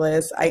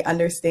socialist. I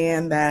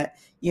understand that,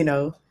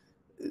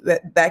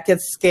 that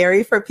gets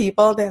scary for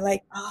people. They're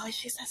like, oh,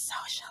 she's a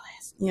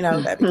socialist.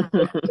 That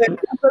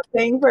becomes a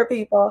thing for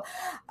people.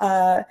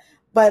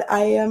 But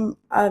I'm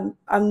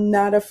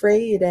not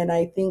afraid. And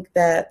I think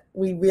that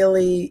we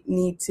really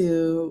need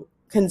to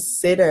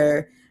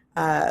consider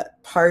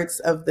parts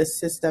of the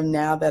system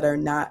now that are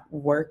not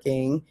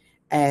working.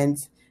 And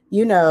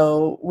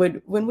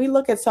when we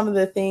look at some of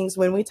the things,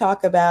 when we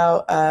talk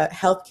about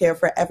healthcare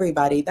for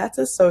everybody, that's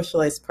a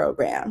socialist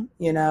program.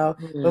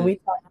 Mm.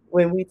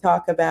 When we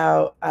talk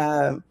about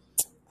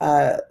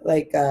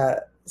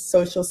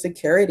Social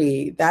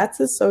Security, that's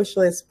a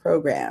socialist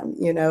program.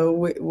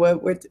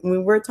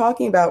 When we're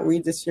talking about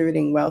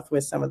redistributing wealth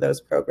with some of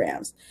those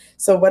programs.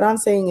 So what I'm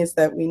saying is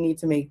that we need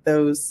to make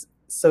those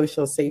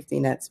social safety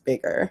nets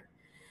bigger,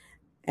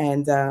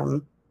 and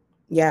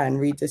and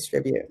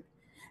redistribute.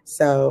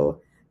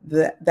 So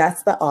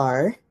that's the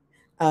R.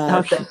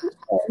 Okay.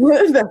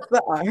 That's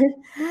the R.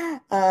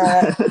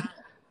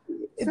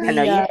 So I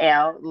know your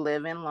L,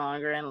 living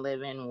longer and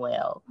living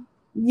well.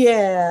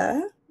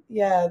 Yeah,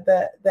 yeah.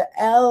 The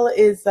L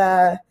is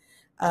the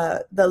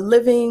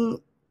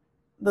living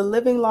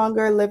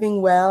longer,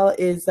 living well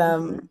is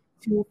Mm-hmm.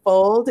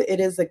 twofold. It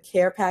is a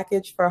care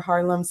package for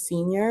Harlem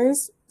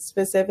seniors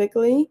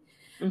specifically,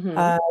 Mm-hmm.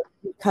 uh,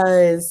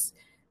 because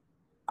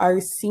our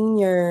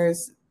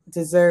seniors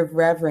deserve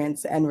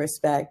reverence and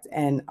respect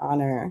and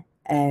honor,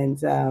 and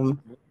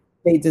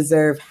they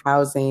deserve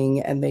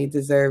housing, and they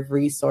deserve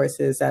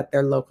resources at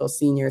their local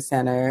senior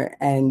center.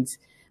 And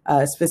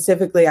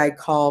specifically, I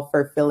call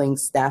for filling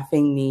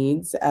staffing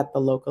needs at the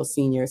local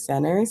senior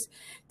centers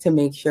to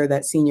make sure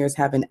that seniors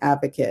have an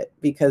advocate,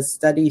 because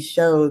studies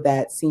show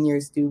that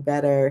seniors do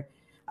better,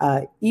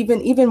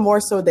 even more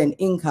so than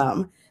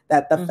income,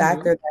 that the Mm-hmm.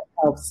 factor that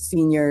helps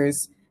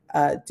seniors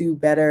do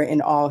better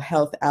in all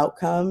health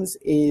outcomes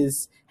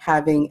is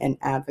having an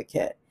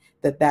advocate,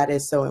 that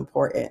is so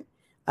important.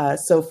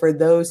 So for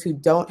those who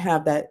don't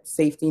have that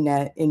safety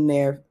net in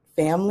their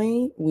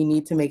family, we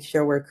need to make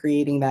sure we're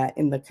creating that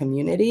in the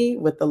community,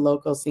 with the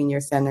local senior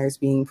centers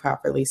being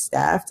properly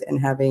staffed and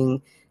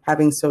having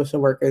social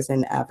workers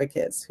and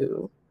advocates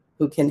who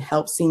can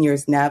help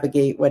seniors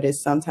navigate what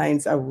is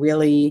sometimes a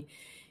really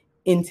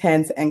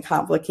intense and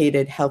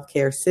complicated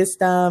healthcare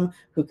system,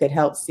 who could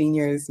help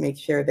seniors make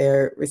sure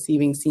they're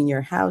receiving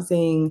senior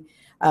housing,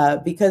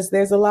 because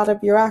there's a lot of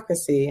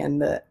bureaucracy,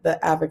 and the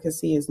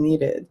advocacy is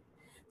needed.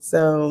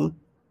 So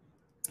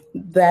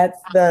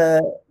that's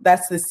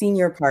the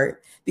senior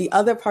part. The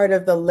other part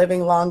of the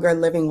living longer,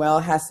 living well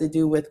has to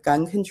do with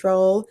gun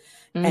control,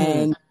 Mm.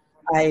 and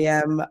I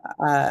am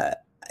uh,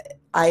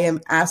 I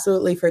am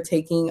absolutely for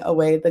taking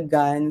away the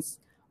guns,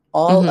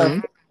 all of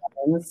Mm-hmm. the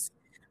guns.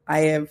 I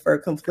am for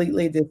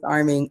completely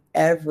disarming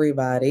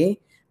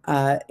everybody,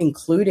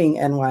 including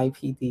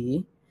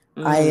NYPD.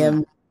 I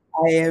Mm.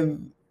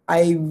 am,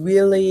 I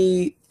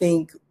really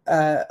think,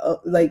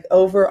 like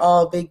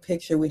overall, big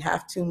picture, we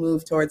have to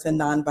move towards a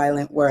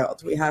nonviolent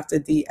world. We have to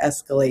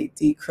de-escalate,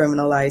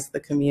 decriminalize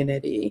the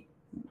community,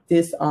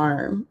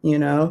 disarm.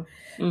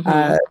 Mm-hmm.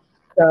 Uh,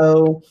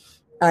 so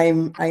I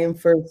am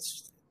for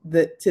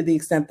to the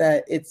extent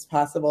that it's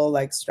possible,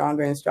 like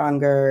stronger and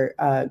stronger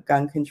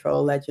gun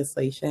control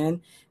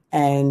legislation,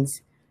 and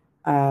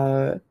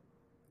uh,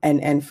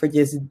 and for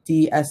just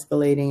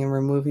de-escalating and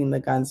removing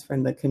the guns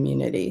from the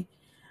community.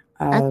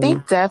 I Um,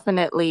 think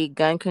definitely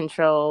gun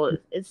control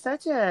is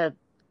such a,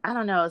 I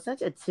don't know, it's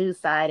such a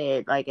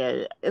two-sided,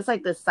 it's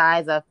like the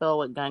sides I feel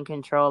with gun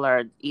control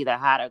are either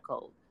hot or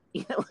cold.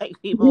 Like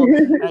people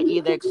are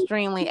either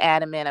extremely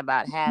adamant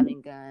about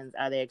having guns,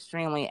 or they're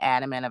extremely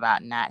adamant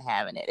about not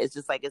having it. It's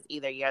just like it's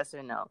either yes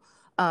or no.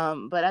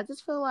 But I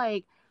just feel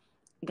like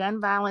gun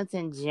violence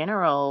in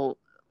general,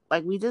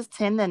 like we just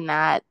tend to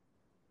not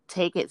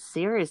take it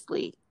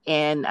seriously.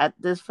 And I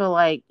just feel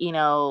like,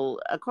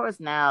 of course,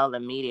 now the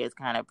media is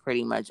kind of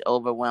pretty much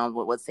overwhelmed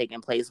with what's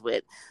taking place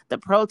with the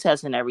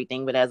protests and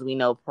everything. But as we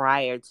know,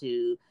 prior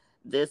to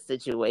this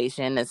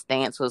situation, the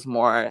stance was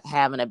more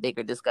having a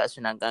bigger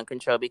discussion on gun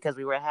control because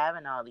we were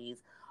having all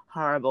these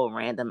horrible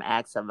random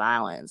acts of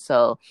violence.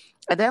 So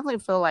I definitely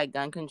feel like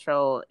gun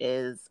control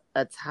is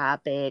a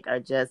topic or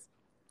just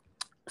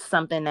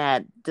something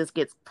that just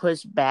gets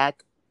pushed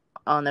back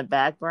on the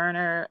back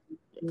burner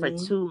for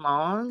too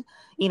long.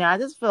 I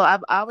just feel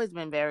I've always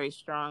been very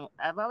strong.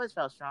 I've always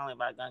felt strongly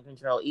about gun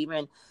control,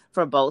 even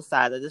for both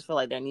sides. I just feel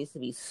like there needs to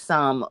be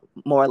some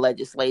more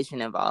legislation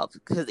involved,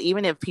 because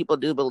even if people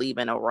do believe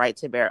in a right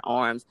to bear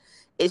arms,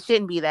 it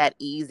shouldn't be that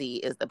easy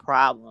is the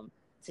problem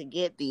to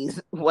get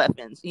these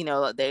weapons.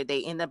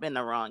 They end up in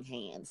the wrong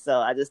hands.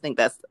 So I just think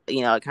that's,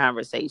 a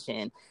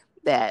conversation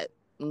that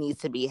needs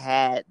to be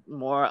had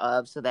more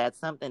of, so that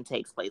something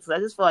takes place. So I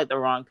just feel like the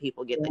wrong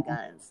people get the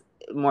guns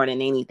more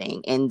than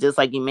anything. And just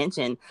like you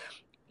mentioned,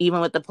 even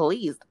with the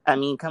police, I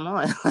mean, come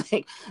on,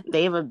 like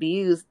they've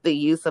abused the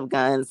use of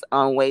guns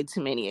on way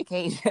too many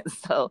occasions.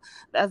 So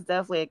that's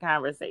definitely a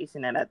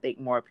conversation that I think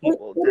more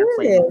people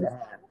definitely need to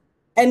have.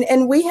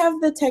 And we have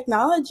the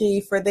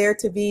technology for there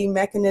to be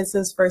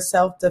mechanisms for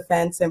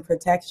self-defense and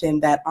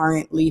protection that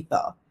aren't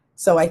lethal.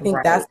 So I think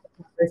that's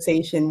the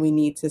conversation we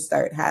need to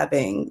start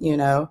having.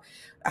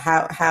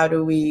 How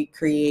do we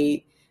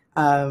create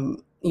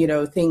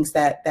things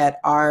that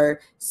are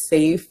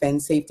safe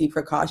and safety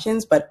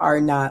precautions but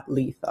are not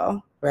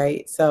lethal,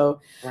 right?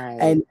 So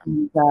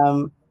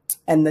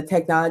and the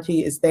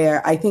technology is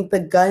there. I think the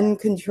gun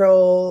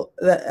control,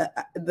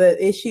 the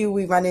issue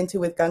we run into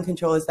with gun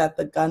control is that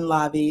the gun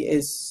lobby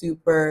is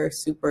super,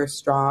 super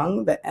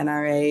strong. The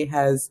NRA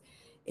has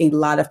a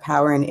lot of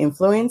power and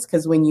influence,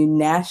 because when you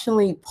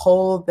nationally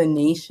poll the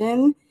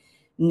nation,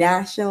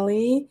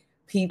 nationally,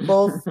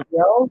 people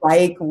feel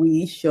like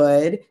we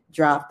should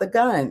drop the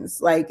guns.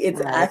 Like,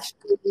 it's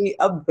actually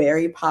a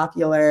very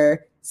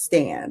popular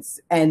stance.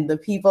 And the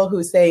people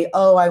who say,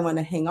 oh, I want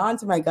to hang on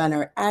to my gun,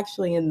 are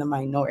actually in the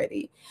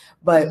minority.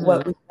 But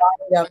what we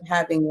ended up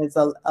having is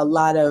a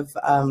lot of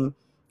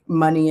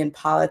money in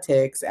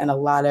politics and a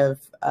lot of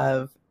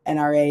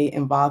NRA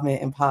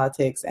involvement in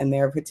politics, and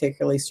their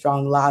particularly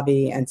strong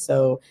lobby. And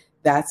so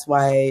that's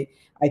why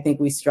I think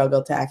we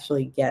struggle to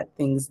actually get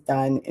things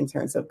done in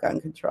terms of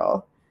gun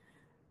control.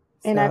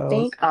 And I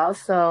think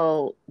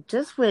also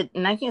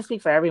and I can't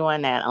speak for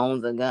everyone that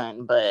owns a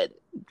gun, but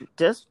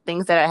just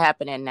things that are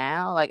happening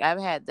now, like I've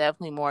had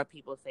definitely more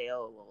people say,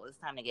 oh, well, it's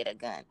time to get a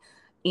gun,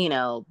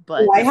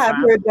 but I have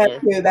heard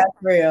that too. That's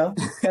real.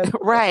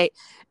 Right.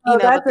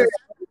 That's real.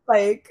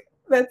 Like,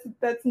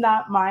 that's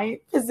not my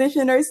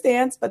position or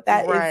stance, but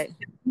that is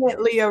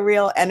definitely a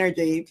real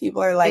energy.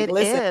 People are like,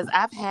 listen. It is.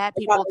 I've had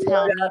people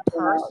tell me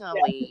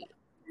personally.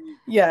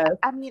 Yes.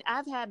 I mean,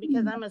 I've had,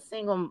 because I'm a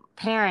single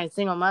parent,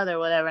 single mother,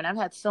 whatever, and I've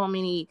had so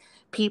many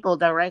people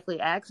directly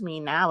ask me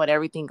now with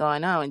everything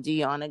going on, do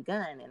you own a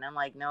gun? And I'm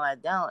like, no, I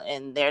don't.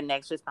 And their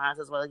next response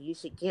is, well, you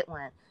should get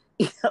one.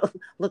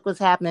 Look what's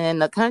happening in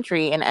the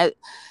country. And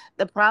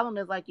the problem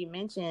is, like you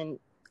mentioned,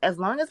 as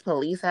long as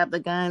police have the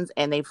guns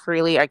and they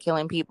freely are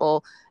killing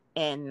people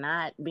and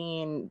not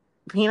being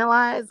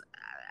penalized,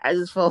 I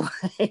just feel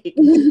like,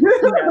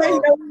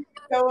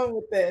 going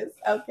with this.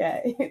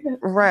 Okay.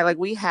 Right. Like,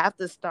 we have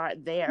to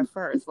start there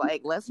first.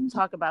 Like, let's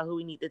talk about who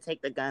we need to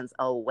take the guns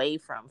away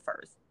from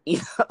first.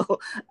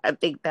 I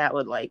think that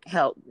would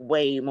help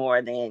way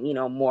more than,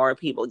 more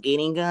people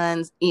getting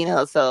guns,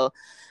 so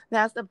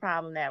that's the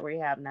problem that we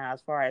have now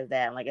as far as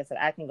that. And like I said,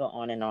 I can go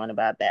on and on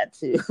about that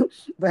too.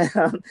 But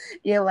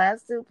your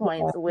last 2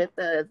 points with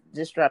the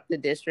Disrupt the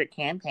District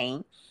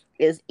campaign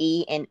is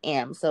E and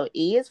M. So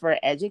E is for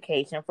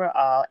education for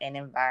all and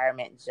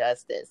environment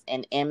justice,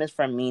 and M is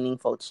for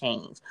meaningful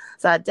change.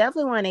 So I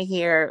definitely want to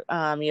hear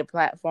your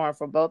platform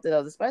for both of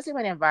those, especially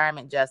with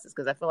environment justice,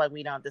 because I feel like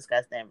we don't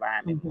discuss the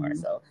environment more.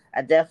 So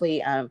I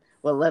definitely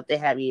would love to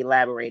have you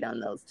elaborate on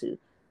those two.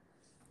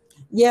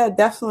 Yeah,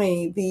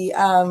 definitely.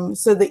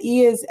 So the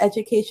E is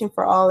education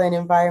for all and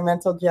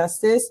environmental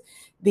justice.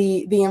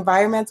 The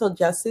environmental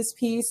justice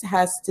piece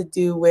has to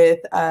do with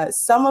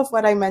some of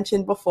what I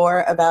mentioned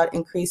before about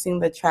increasing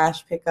the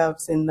trash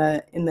pickups in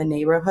the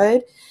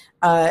neighborhood,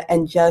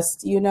 and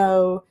just,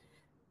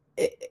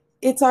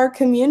 it's our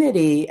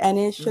community and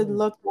it should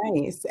look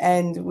nice.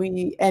 And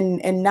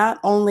and not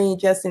only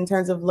just in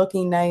terms of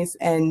looking nice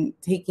and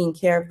taking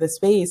care of the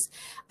space,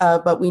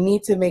 but we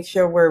need to make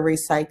sure we're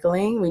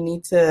recycling. We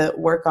need to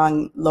work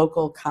on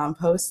local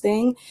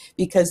composting,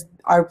 because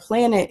our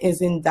planet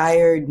is in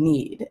dire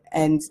need.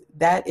 And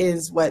that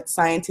is what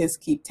scientists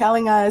keep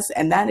telling us.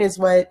 And that is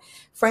what,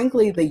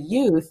 frankly, the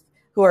youth,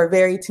 who are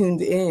very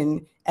tuned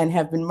in and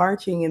have been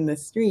marching in the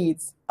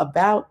streets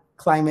about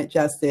climate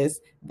justice,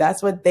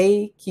 that's what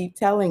they keep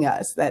telling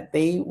us, that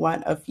they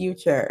want a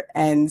future.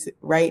 And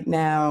right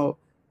now,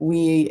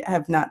 we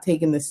have not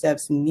taken the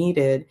steps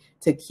needed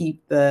to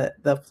keep the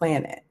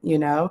planet,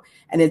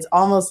 and it's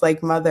almost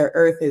like Mother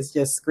Earth is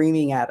just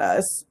screaming at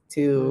us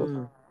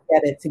to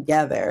get it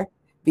together,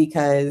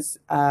 because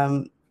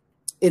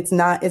it's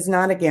not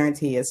a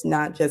guarantee. It's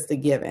not just a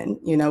given.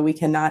 We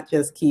cannot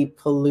just keep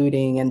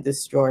polluting and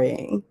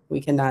destroying.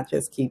 We cannot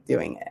just keep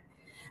doing it.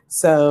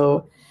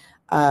 So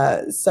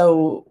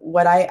So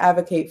what I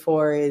advocate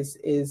for is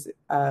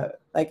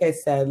like I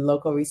said,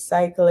 local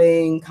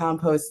recycling,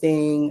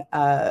 composting,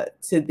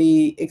 to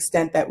the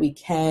extent that we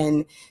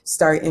can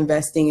start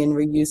investing in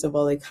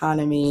reusable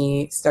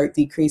economy, start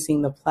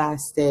decreasing the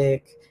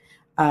plastic.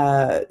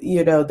 There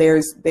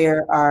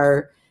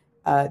are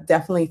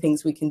definitely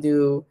things we can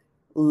do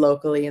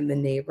locally in the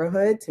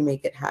neighborhood to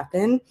make it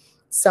happen.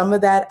 Some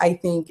of that I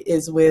think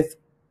is with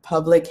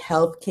public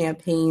health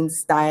campaign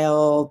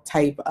style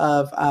type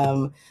of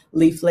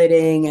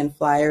leafleting and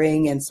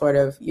flyering and sort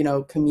of,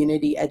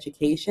 community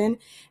education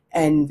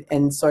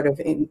and sort of,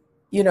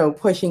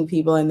 pushing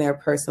people in their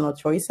personal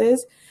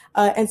choices.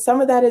 And some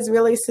of that is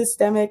really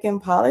systemic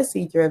and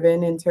policy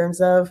driven in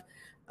terms of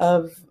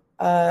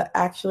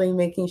actually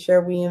making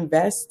sure we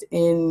invest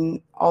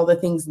in all the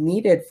things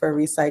needed for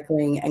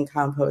recycling and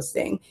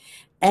composting.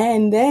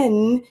 And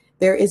then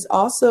there is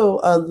also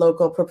a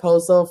local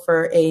proposal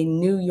for a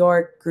New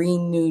York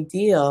Green New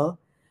Deal,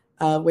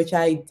 which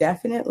I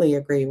definitely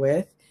agree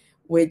with,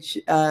 which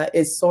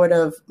is sort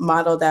of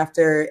modeled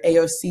after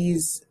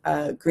AOC's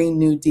Green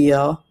New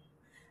Deal,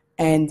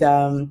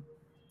 and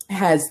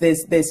has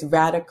this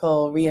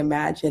radical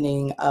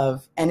reimagining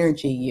of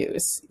energy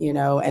use,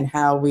 and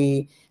how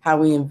we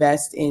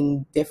invest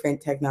in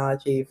different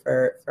technology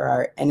for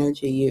our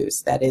energy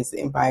use that is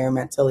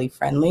environmentally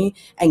friendly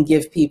and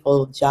give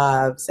people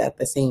jobs at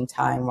the same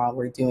time while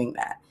we're doing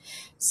that.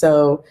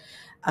 So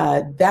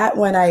that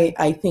one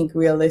I think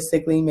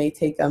realistically may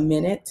take a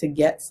minute to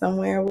get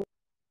somewhere with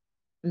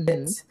it.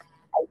 Mm-hmm.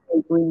 I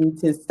think we need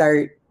to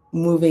start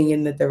moving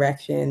in the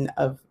direction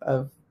of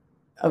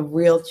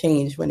real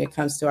change when it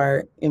comes to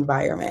our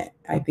environment.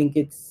 I think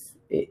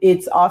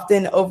it's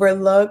often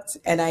overlooked,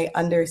 and I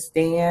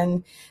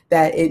understand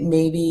that it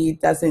maybe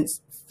doesn't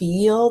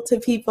feel to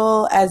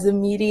people as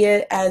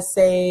immediate as,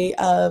 say,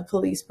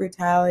 police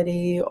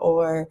brutality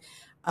or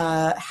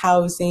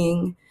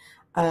housing,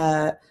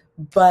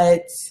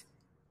 but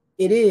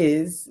it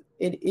is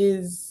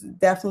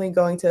definitely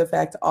going to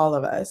affect all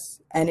of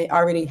us, and it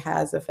already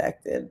has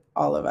affected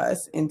all of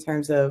us in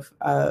terms of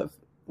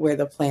where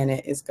the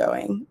planet is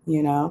going.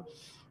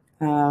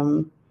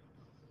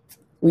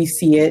 We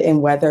see it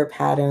in weather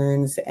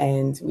patterns,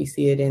 and we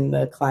see it in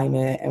the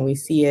climate, and we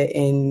see it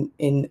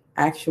in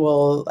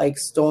actual like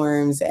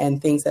storms and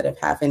things that have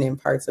happened in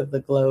parts of the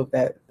globe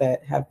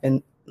that have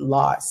been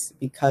lost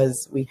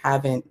because we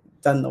haven't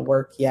done the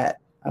work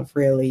yet of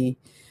really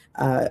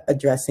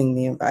addressing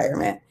the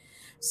environment.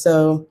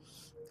 So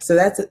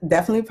that's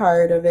definitely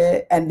part of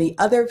it. And the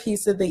other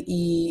piece of the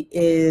E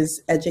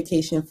is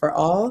education for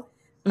all.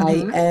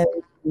 Mm-hmm.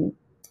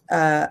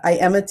 I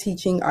am a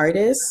teaching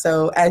artist.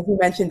 So as you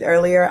mentioned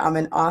earlier, I'm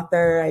an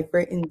author. I've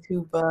written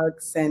 2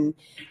 books, and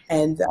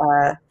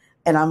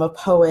I'm a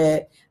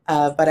poet.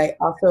 But I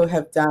also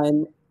have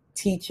done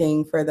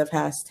teaching for the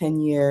past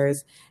 10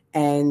 years.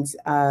 And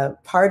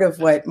part of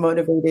what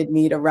motivated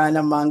me to run,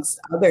 amongst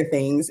other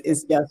things,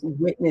 is just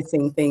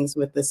witnessing things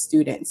with the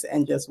students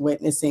and just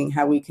witnessing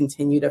how we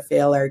continue to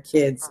fail our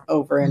kids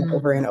over and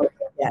over and over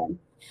again.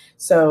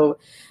 So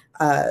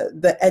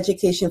the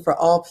education for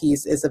all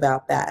piece is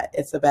about that.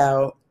 It's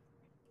about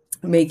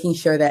making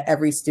sure that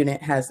every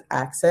student has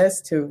access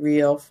to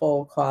real,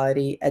 full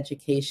quality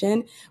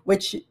education,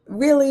 which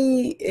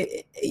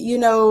really,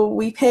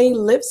 we pay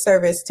lip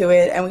service to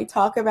it and we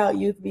talk about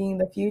youth being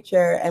the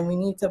future, and we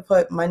need to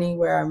put money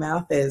where our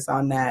mouth is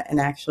on that and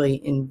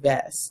actually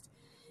invest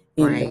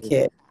in the Right.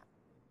 kid.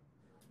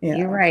 You're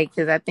Yeah. right,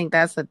 because I think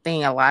that's the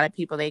thing. A lot of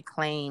people, they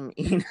claim,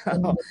 kids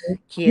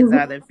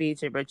are the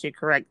future, but you're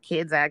correct.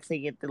 Kids actually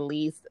get the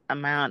least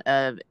amount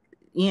of,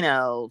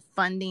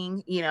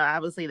 funding.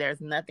 Obviously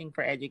there's nothing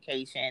for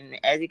education.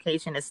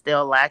 Education is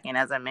still lacking,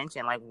 as I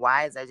mentioned. Like,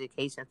 why is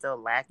education still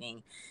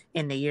lacking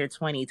in the year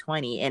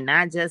 2020? And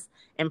not just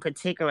in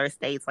particular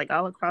states, like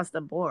all across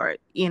the board.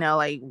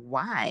 Like,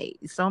 why?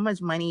 So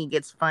much money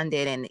gets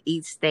funded in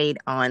each state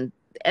on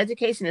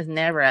education is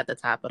never at the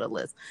top of the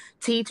list.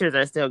 Teachers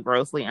are still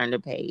grossly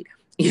underpaid.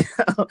 You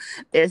know,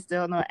 there's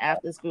still no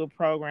after school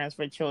programs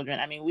for children.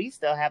 I mean, we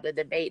still have the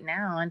debate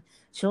now on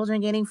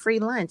children getting free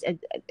lunch.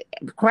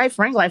 Quite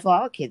frankly, I feel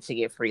all kids should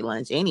get free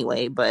lunch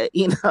anyway, but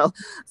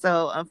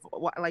so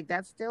like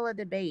that's still a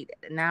debate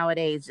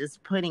nowadays,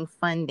 just putting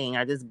funding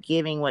or just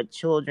giving what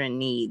children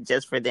need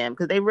just for them.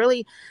 Because they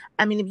really,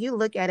 I mean, if you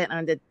look at it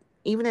under,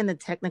 even in the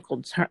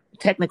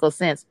technical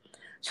sense,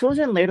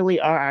 children literally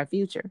are our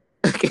future.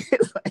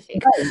 It's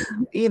like,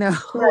 Right.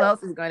 who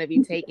else is going to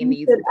be taking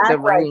We should the act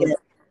like reins? it.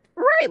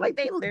 Right, like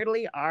they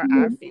literally are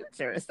our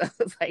future. So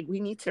it's like we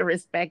need to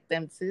respect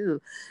them too,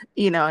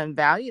 and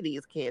value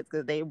these kids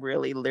because they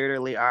really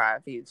literally are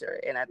our future.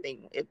 And I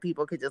think if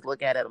people could just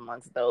look at it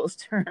amongst those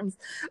terms,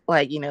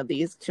 like,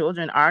 these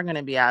children are going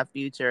to be our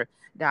future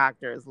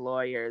doctors,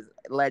 lawyers,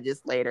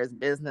 legislators,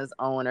 business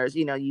owners,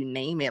 you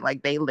name it.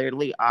 Like, they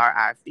literally are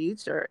our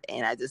future.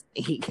 And I just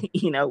think,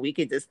 we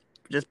could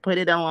just put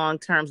it in long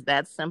terms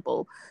that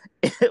simple.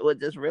 It would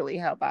just really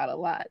help out a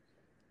lot.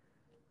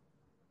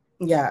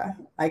 Yeah,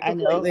 I I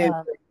know. completely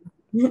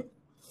agree.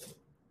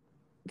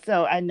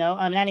 So I know,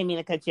 I didn't mean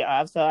to cut you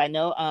off. So I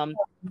know,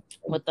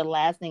 with the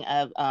last thing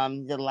of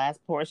the last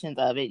portions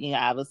of it,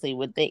 obviously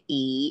with the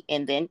E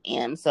and then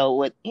M. So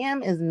with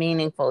M is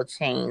meaningful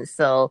change.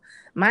 So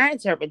my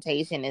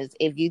interpretation is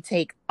if you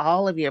take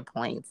all of your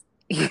points,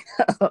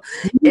 know,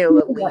 it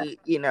will lead,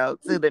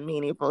 to the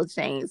meaningful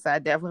change. So I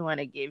definitely want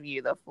to give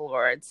you the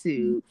floor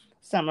to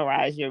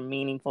summarize your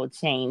meaningful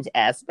change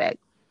aspect.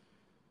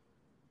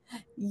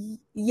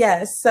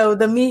 Yes. So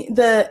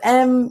the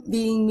M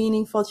being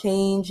meaningful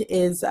change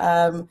is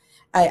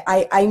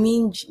I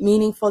mean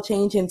meaningful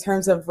change in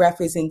terms of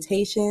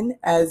representation,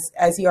 as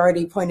you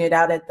already pointed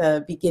out at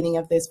the beginning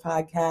of this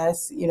podcast.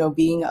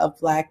 Being a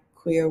Black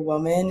queer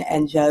woman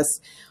and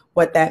just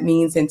what that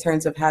means in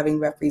terms of having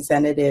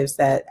representatives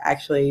that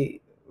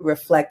actually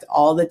reflect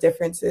all the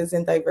differences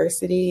and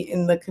diversity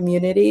in the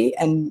community,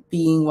 and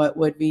being what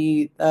would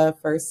be the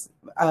first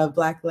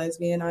Black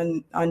lesbian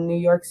on New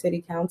York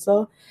City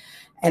Council.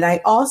 And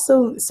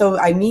so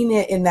I mean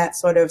it in that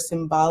sort of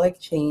symbolic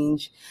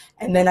change.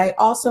 And then I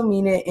also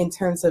mean it in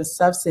terms of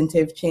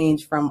substantive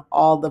change from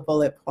all the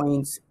bullet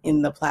points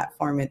in the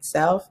platform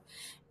itself.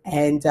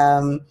 And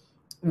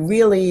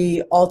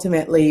really,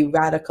 ultimately,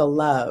 radical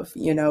love,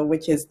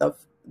 which is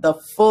the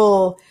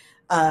full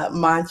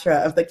mantra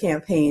of the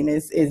campaign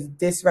is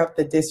disrupt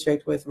the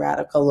district with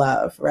radical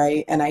love,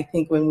 right? And I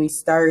think when we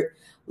start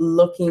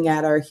looking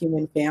at our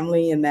human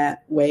family in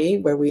that way,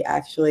 where we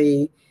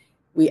actually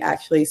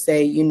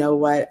say, you know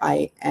what,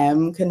 I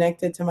am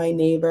connected to my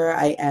neighbor.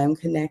 I am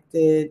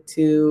connected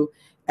to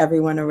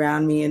everyone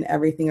around me and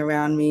everything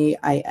around me.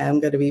 I am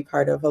going to be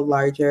part of a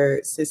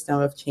larger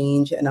system of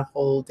change in a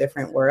whole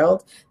different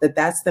world.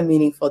 That's the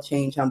meaningful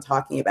change I'm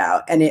talking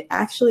about. And it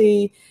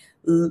actually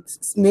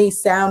may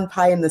sound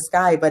pie in the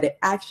sky, but it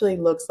actually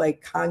looks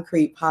like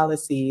concrete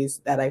policies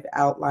that I've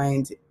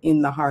outlined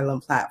in the Harlem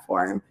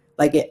platform.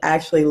 Like, it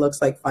actually looks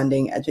like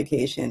funding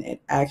education.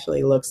 It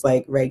actually looks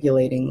like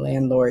regulating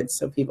landlords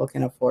so people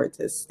can afford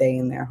to stay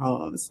in their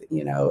homes.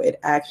 It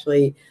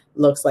actually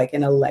looks like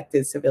an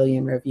elected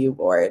civilian review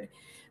board.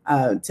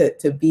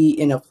 To be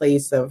in a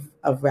place of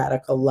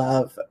radical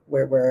love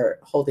where we're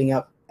holding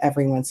up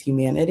everyone's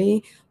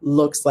humanity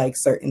looks like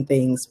certain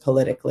things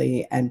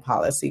politically and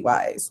policy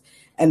wise.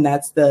 And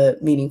that's the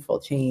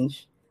meaningful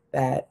change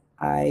that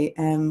I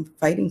am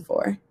fighting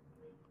for.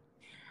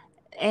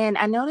 And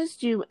I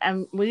noticed you,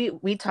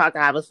 we talked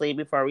obviously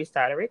before we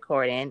started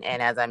recording.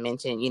 And as I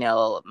mentioned,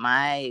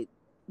 my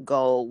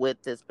goal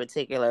with this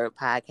particular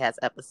podcast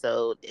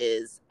episode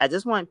is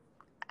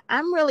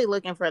I'm really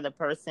looking for the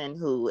person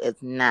who is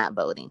not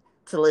voting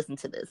to listen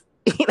to this.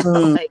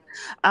 Like,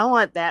 I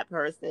want that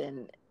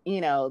person,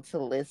 to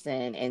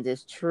listen and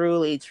just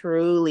truly,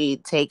 truly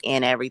take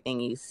in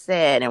everything you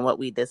said and what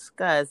we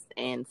discussed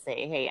and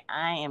say, hey,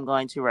 I am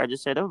going to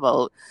register to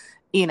vote.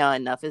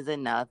 Enough is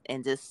enough,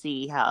 and just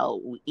see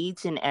how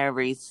each and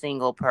every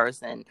single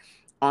person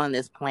on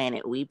this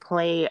planet, we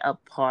play a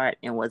part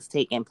in what's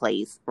taking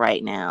place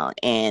right now.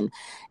 And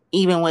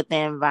even with the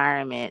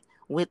environment,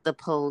 with the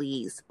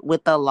police,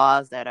 with the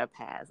laws that are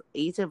passed,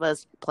 each of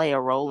us play a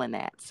role in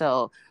that.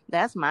 So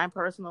that's my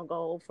personal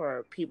goal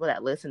for people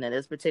that listen to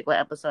this particular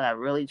episode. I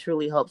really,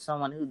 truly hope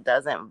someone who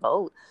doesn't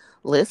vote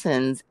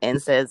listens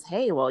and says,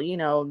 hey, well,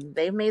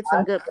 they've made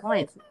some good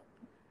points.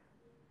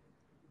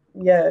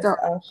 Yes, So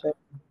Asha.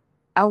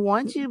 I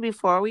want you,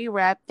 before we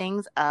wrap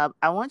things up,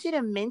 I want you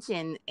to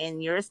mention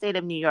in your state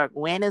of New York,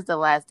 when is the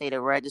last day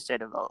to register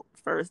to vote?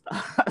 First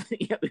off,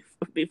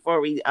 before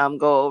we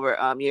go over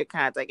your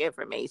contact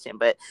information,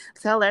 but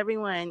tell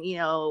everyone,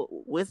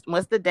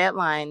 what's the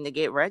deadline to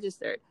get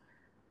registered?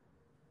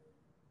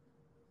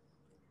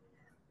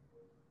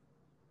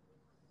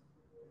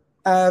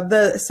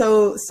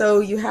 So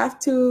you have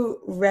to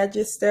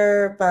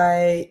register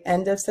by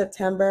end of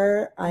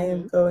September. I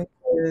am going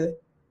to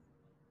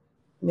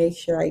make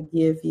sure I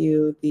give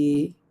you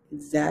the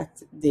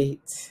exact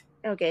date.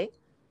 Okay.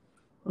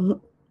 Mhm.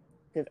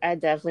 Because I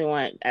definitely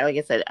want, like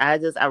I said,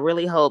 I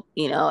really hope,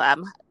 it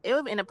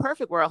would, in a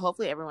perfect world,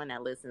 hopefully everyone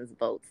that listens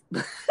votes,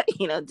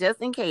 just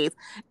in case,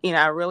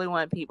 I really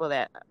want people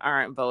that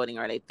aren't voting,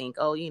 or they think,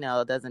 oh,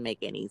 it doesn't make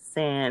any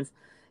sense.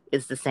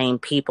 It's the same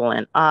people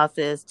in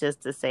office,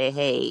 just to say,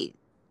 hey,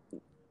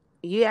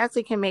 you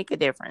actually can make a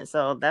difference.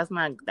 So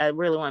I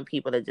really want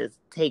people to just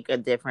take a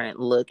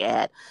different look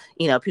at,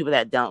 people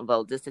that don't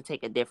vote, just to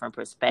take a different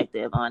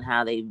perspective on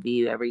how they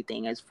view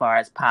everything as far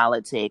as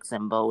politics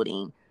and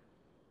voting.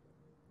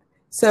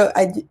 So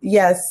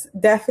yes,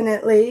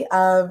 definitely.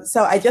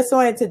 So I just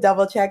wanted to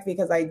double check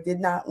because I did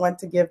not want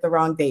to give the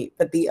wrong date,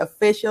 but the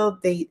official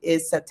date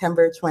is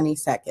September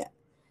 22nd.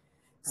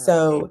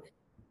 So Okay.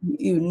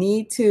 you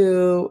need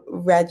to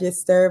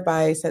register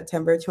by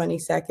September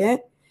 22nd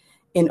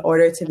in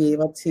order to be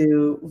able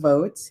to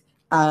vote.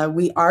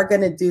 We are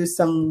going to do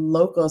some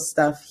local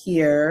stuff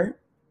here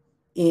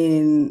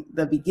in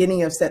the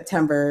beginning of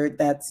September.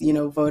 That's,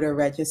 voter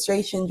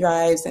registration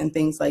drives and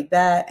things like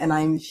that. And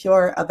I'm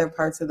sure other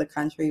parts of the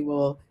country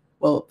people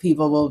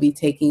will be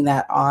taking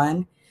that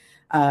on.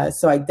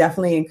 So I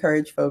definitely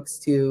encourage folks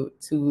to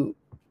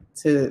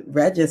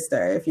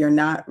register if you're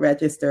not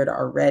registered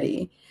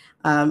already.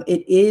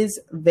 It is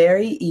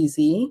very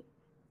easy,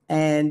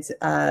 and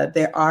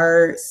there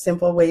are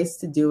simple ways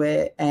to do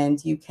it.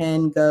 And you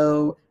can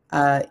go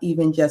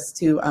even just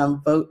to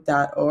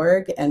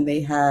vote.org, and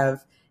they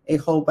have a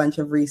whole bunch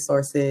of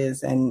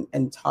resources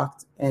and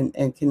talk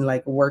and can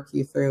like work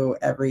you through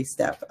every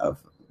step of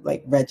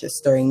like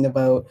registering the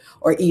vote.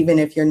 Or even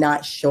if you're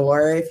not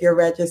sure if you're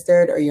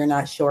registered, or you're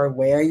not sure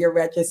where you're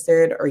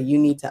registered, or you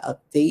need to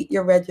update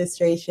your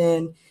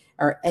registration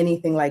or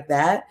anything like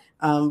that,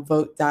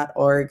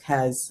 vote.org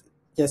has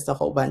just a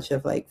whole bunch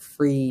of like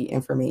free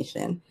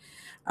information.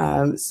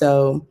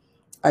 So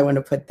I want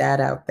to put that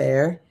out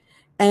there.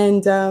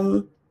 And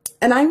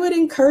I would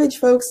encourage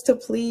folks to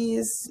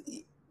please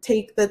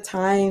take the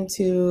time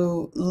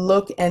to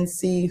look and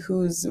see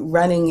who's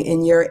running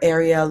in your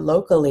area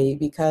locally,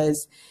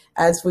 because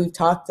as we've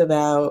talked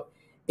about,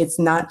 it's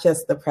not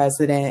just the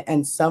president,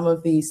 and some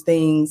of these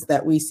things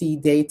that we see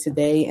day to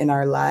day in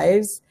our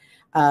lives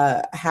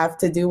have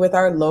to do with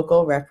our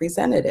local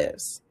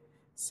representatives.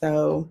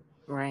 So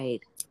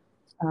Right.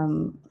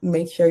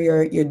 make sure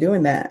you're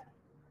doing that.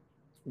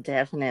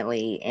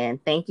 Definitely.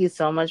 And thank you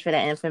so much for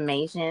that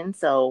information.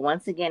 So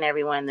once again,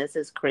 everyone, this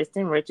is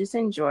Kristin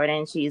Richardson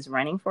Jordan. She's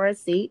running for a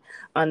seat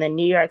on the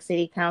New York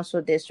City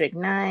Council District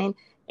 9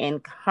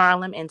 in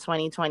Harlem in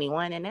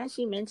 2021. And as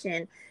she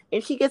mentioned,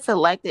 if she gets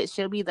elected,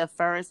 she'll be the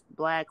first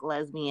Black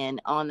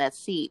lesbian on that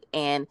seat.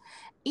 And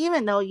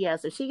even though,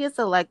 yes, if she gets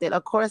elected,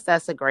 of course,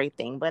 that's a great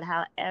thing. But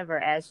however,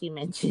 as she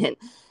mentioned,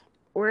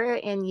 we're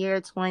in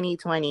year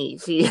 2020.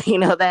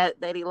 That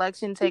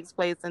election takes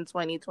place in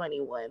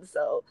 2021.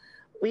 So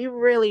we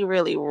really,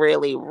 really,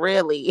 really,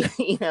 really,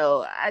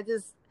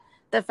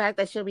 the fact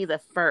that she'll be the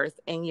first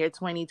in year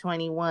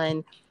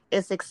 2021,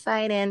 it's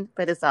exciting,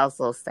 but it's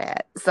also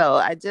sad. So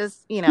I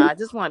just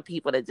want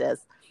people to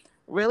just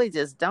really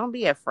just don't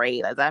be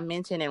afraid. As I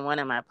mentioned in one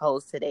of my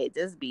posts today,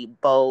 just be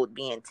bold,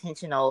 be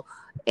intentional,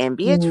 and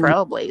be a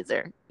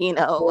trailblazer.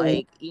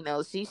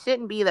 She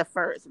shouldn't be the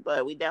first,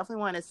 but we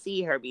definitely want to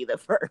see her be the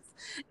first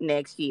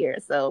next year.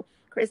 So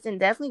Kristin,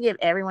 definitely give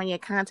everyone your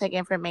contact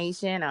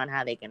information on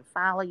how they can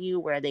follow you,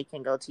 where they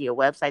can go to your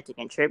website to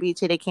contribute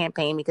to the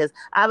campaign, because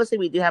obviously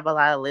we do have a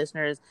lot of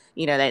listeners,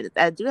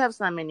 that do have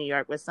some in New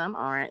York, but some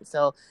aren't.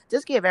 So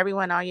just give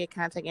everyone all your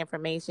contact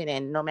information,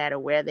 and no matter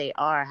where they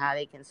are, how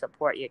they can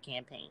support your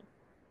campaign.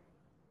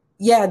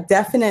 Yeah,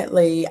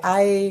 definitely.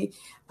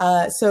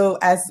 So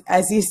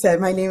as you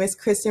said, my name is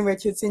Kristin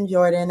Richardson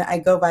Jordan. I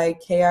go by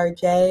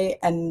KRJ,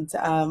 and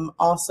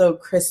also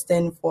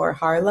Kristin for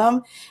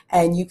Harlem.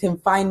 And you can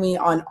find me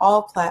on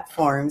all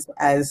platforms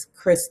as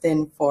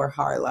Kristin for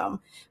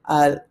Harlem.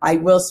 I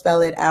will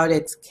spell it out.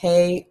 It's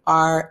KRISTIN.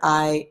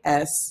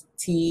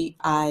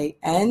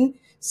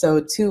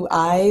 So 2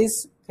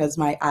 I's, because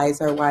my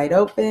eyes are wide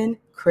open.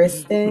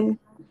 Kristin.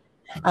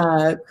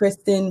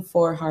 Kristin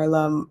for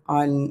Harlem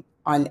on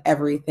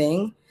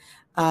everything.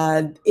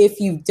 If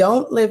you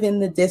don't live in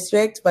the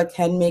district but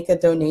can make a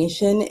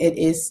donation, it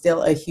is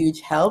still a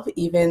huge help.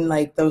 Even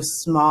like those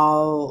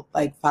small,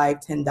 like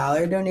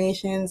 $5-10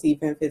 donations,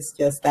 even if it's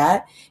just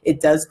that, it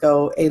does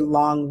go a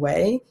long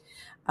way.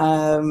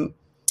 And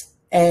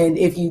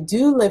if you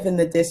do live in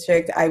the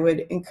district, I would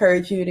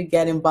encourage you to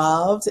get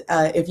involved.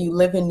 If you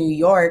live in New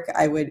York,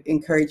 I would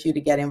encourage you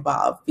to get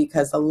involved,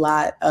 because a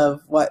lot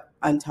of what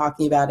I'm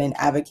talking about and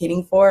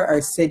advocating for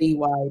are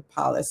citywide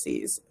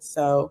policies.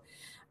 So,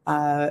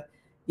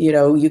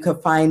 you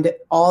can find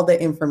all the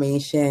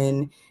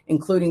information,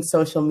 including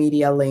social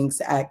media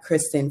links, at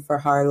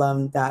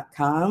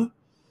kristinforharlem.com.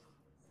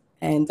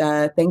 And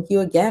thank you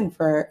again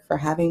for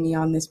having me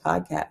on this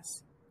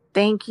podcast.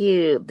 Thank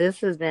you.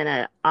 This has been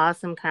an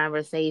awesome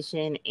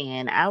conversation,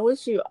 and I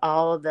wish you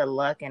all the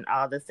luck and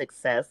all the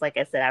success. Like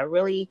I said,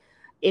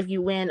 if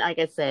you win, like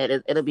I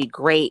said, it'll be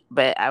great,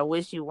 but I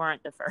wish you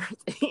weren't the first,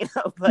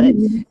 but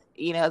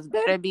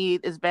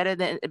it's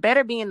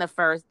better being the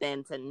first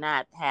than to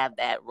not have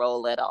that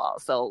role at all.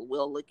 So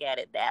we'll look at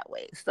it that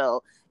way.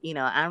 So,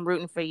 I'm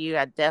rooting for you.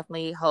 I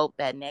definitely hope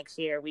that next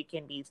year we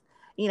can be,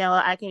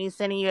 I can be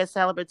sending you a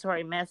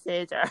celebratory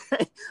message, or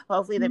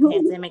hopefully the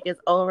pandemic is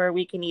over.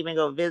 We can even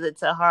go visit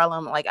to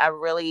Harlem. Like, I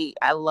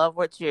love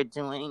what you're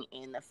doing,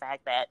 and the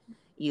fact that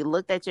you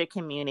looked at your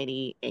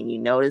community and you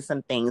noticed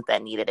some things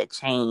that needed a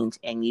change,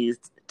 and you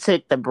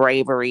took the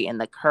bravery and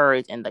the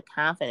courage and the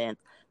confidence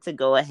to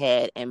go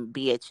ahead and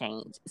be a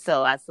change.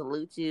 So I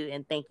salute you,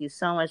 and thank you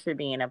so much for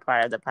being a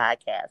part of the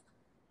podcast.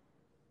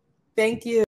 Thank you.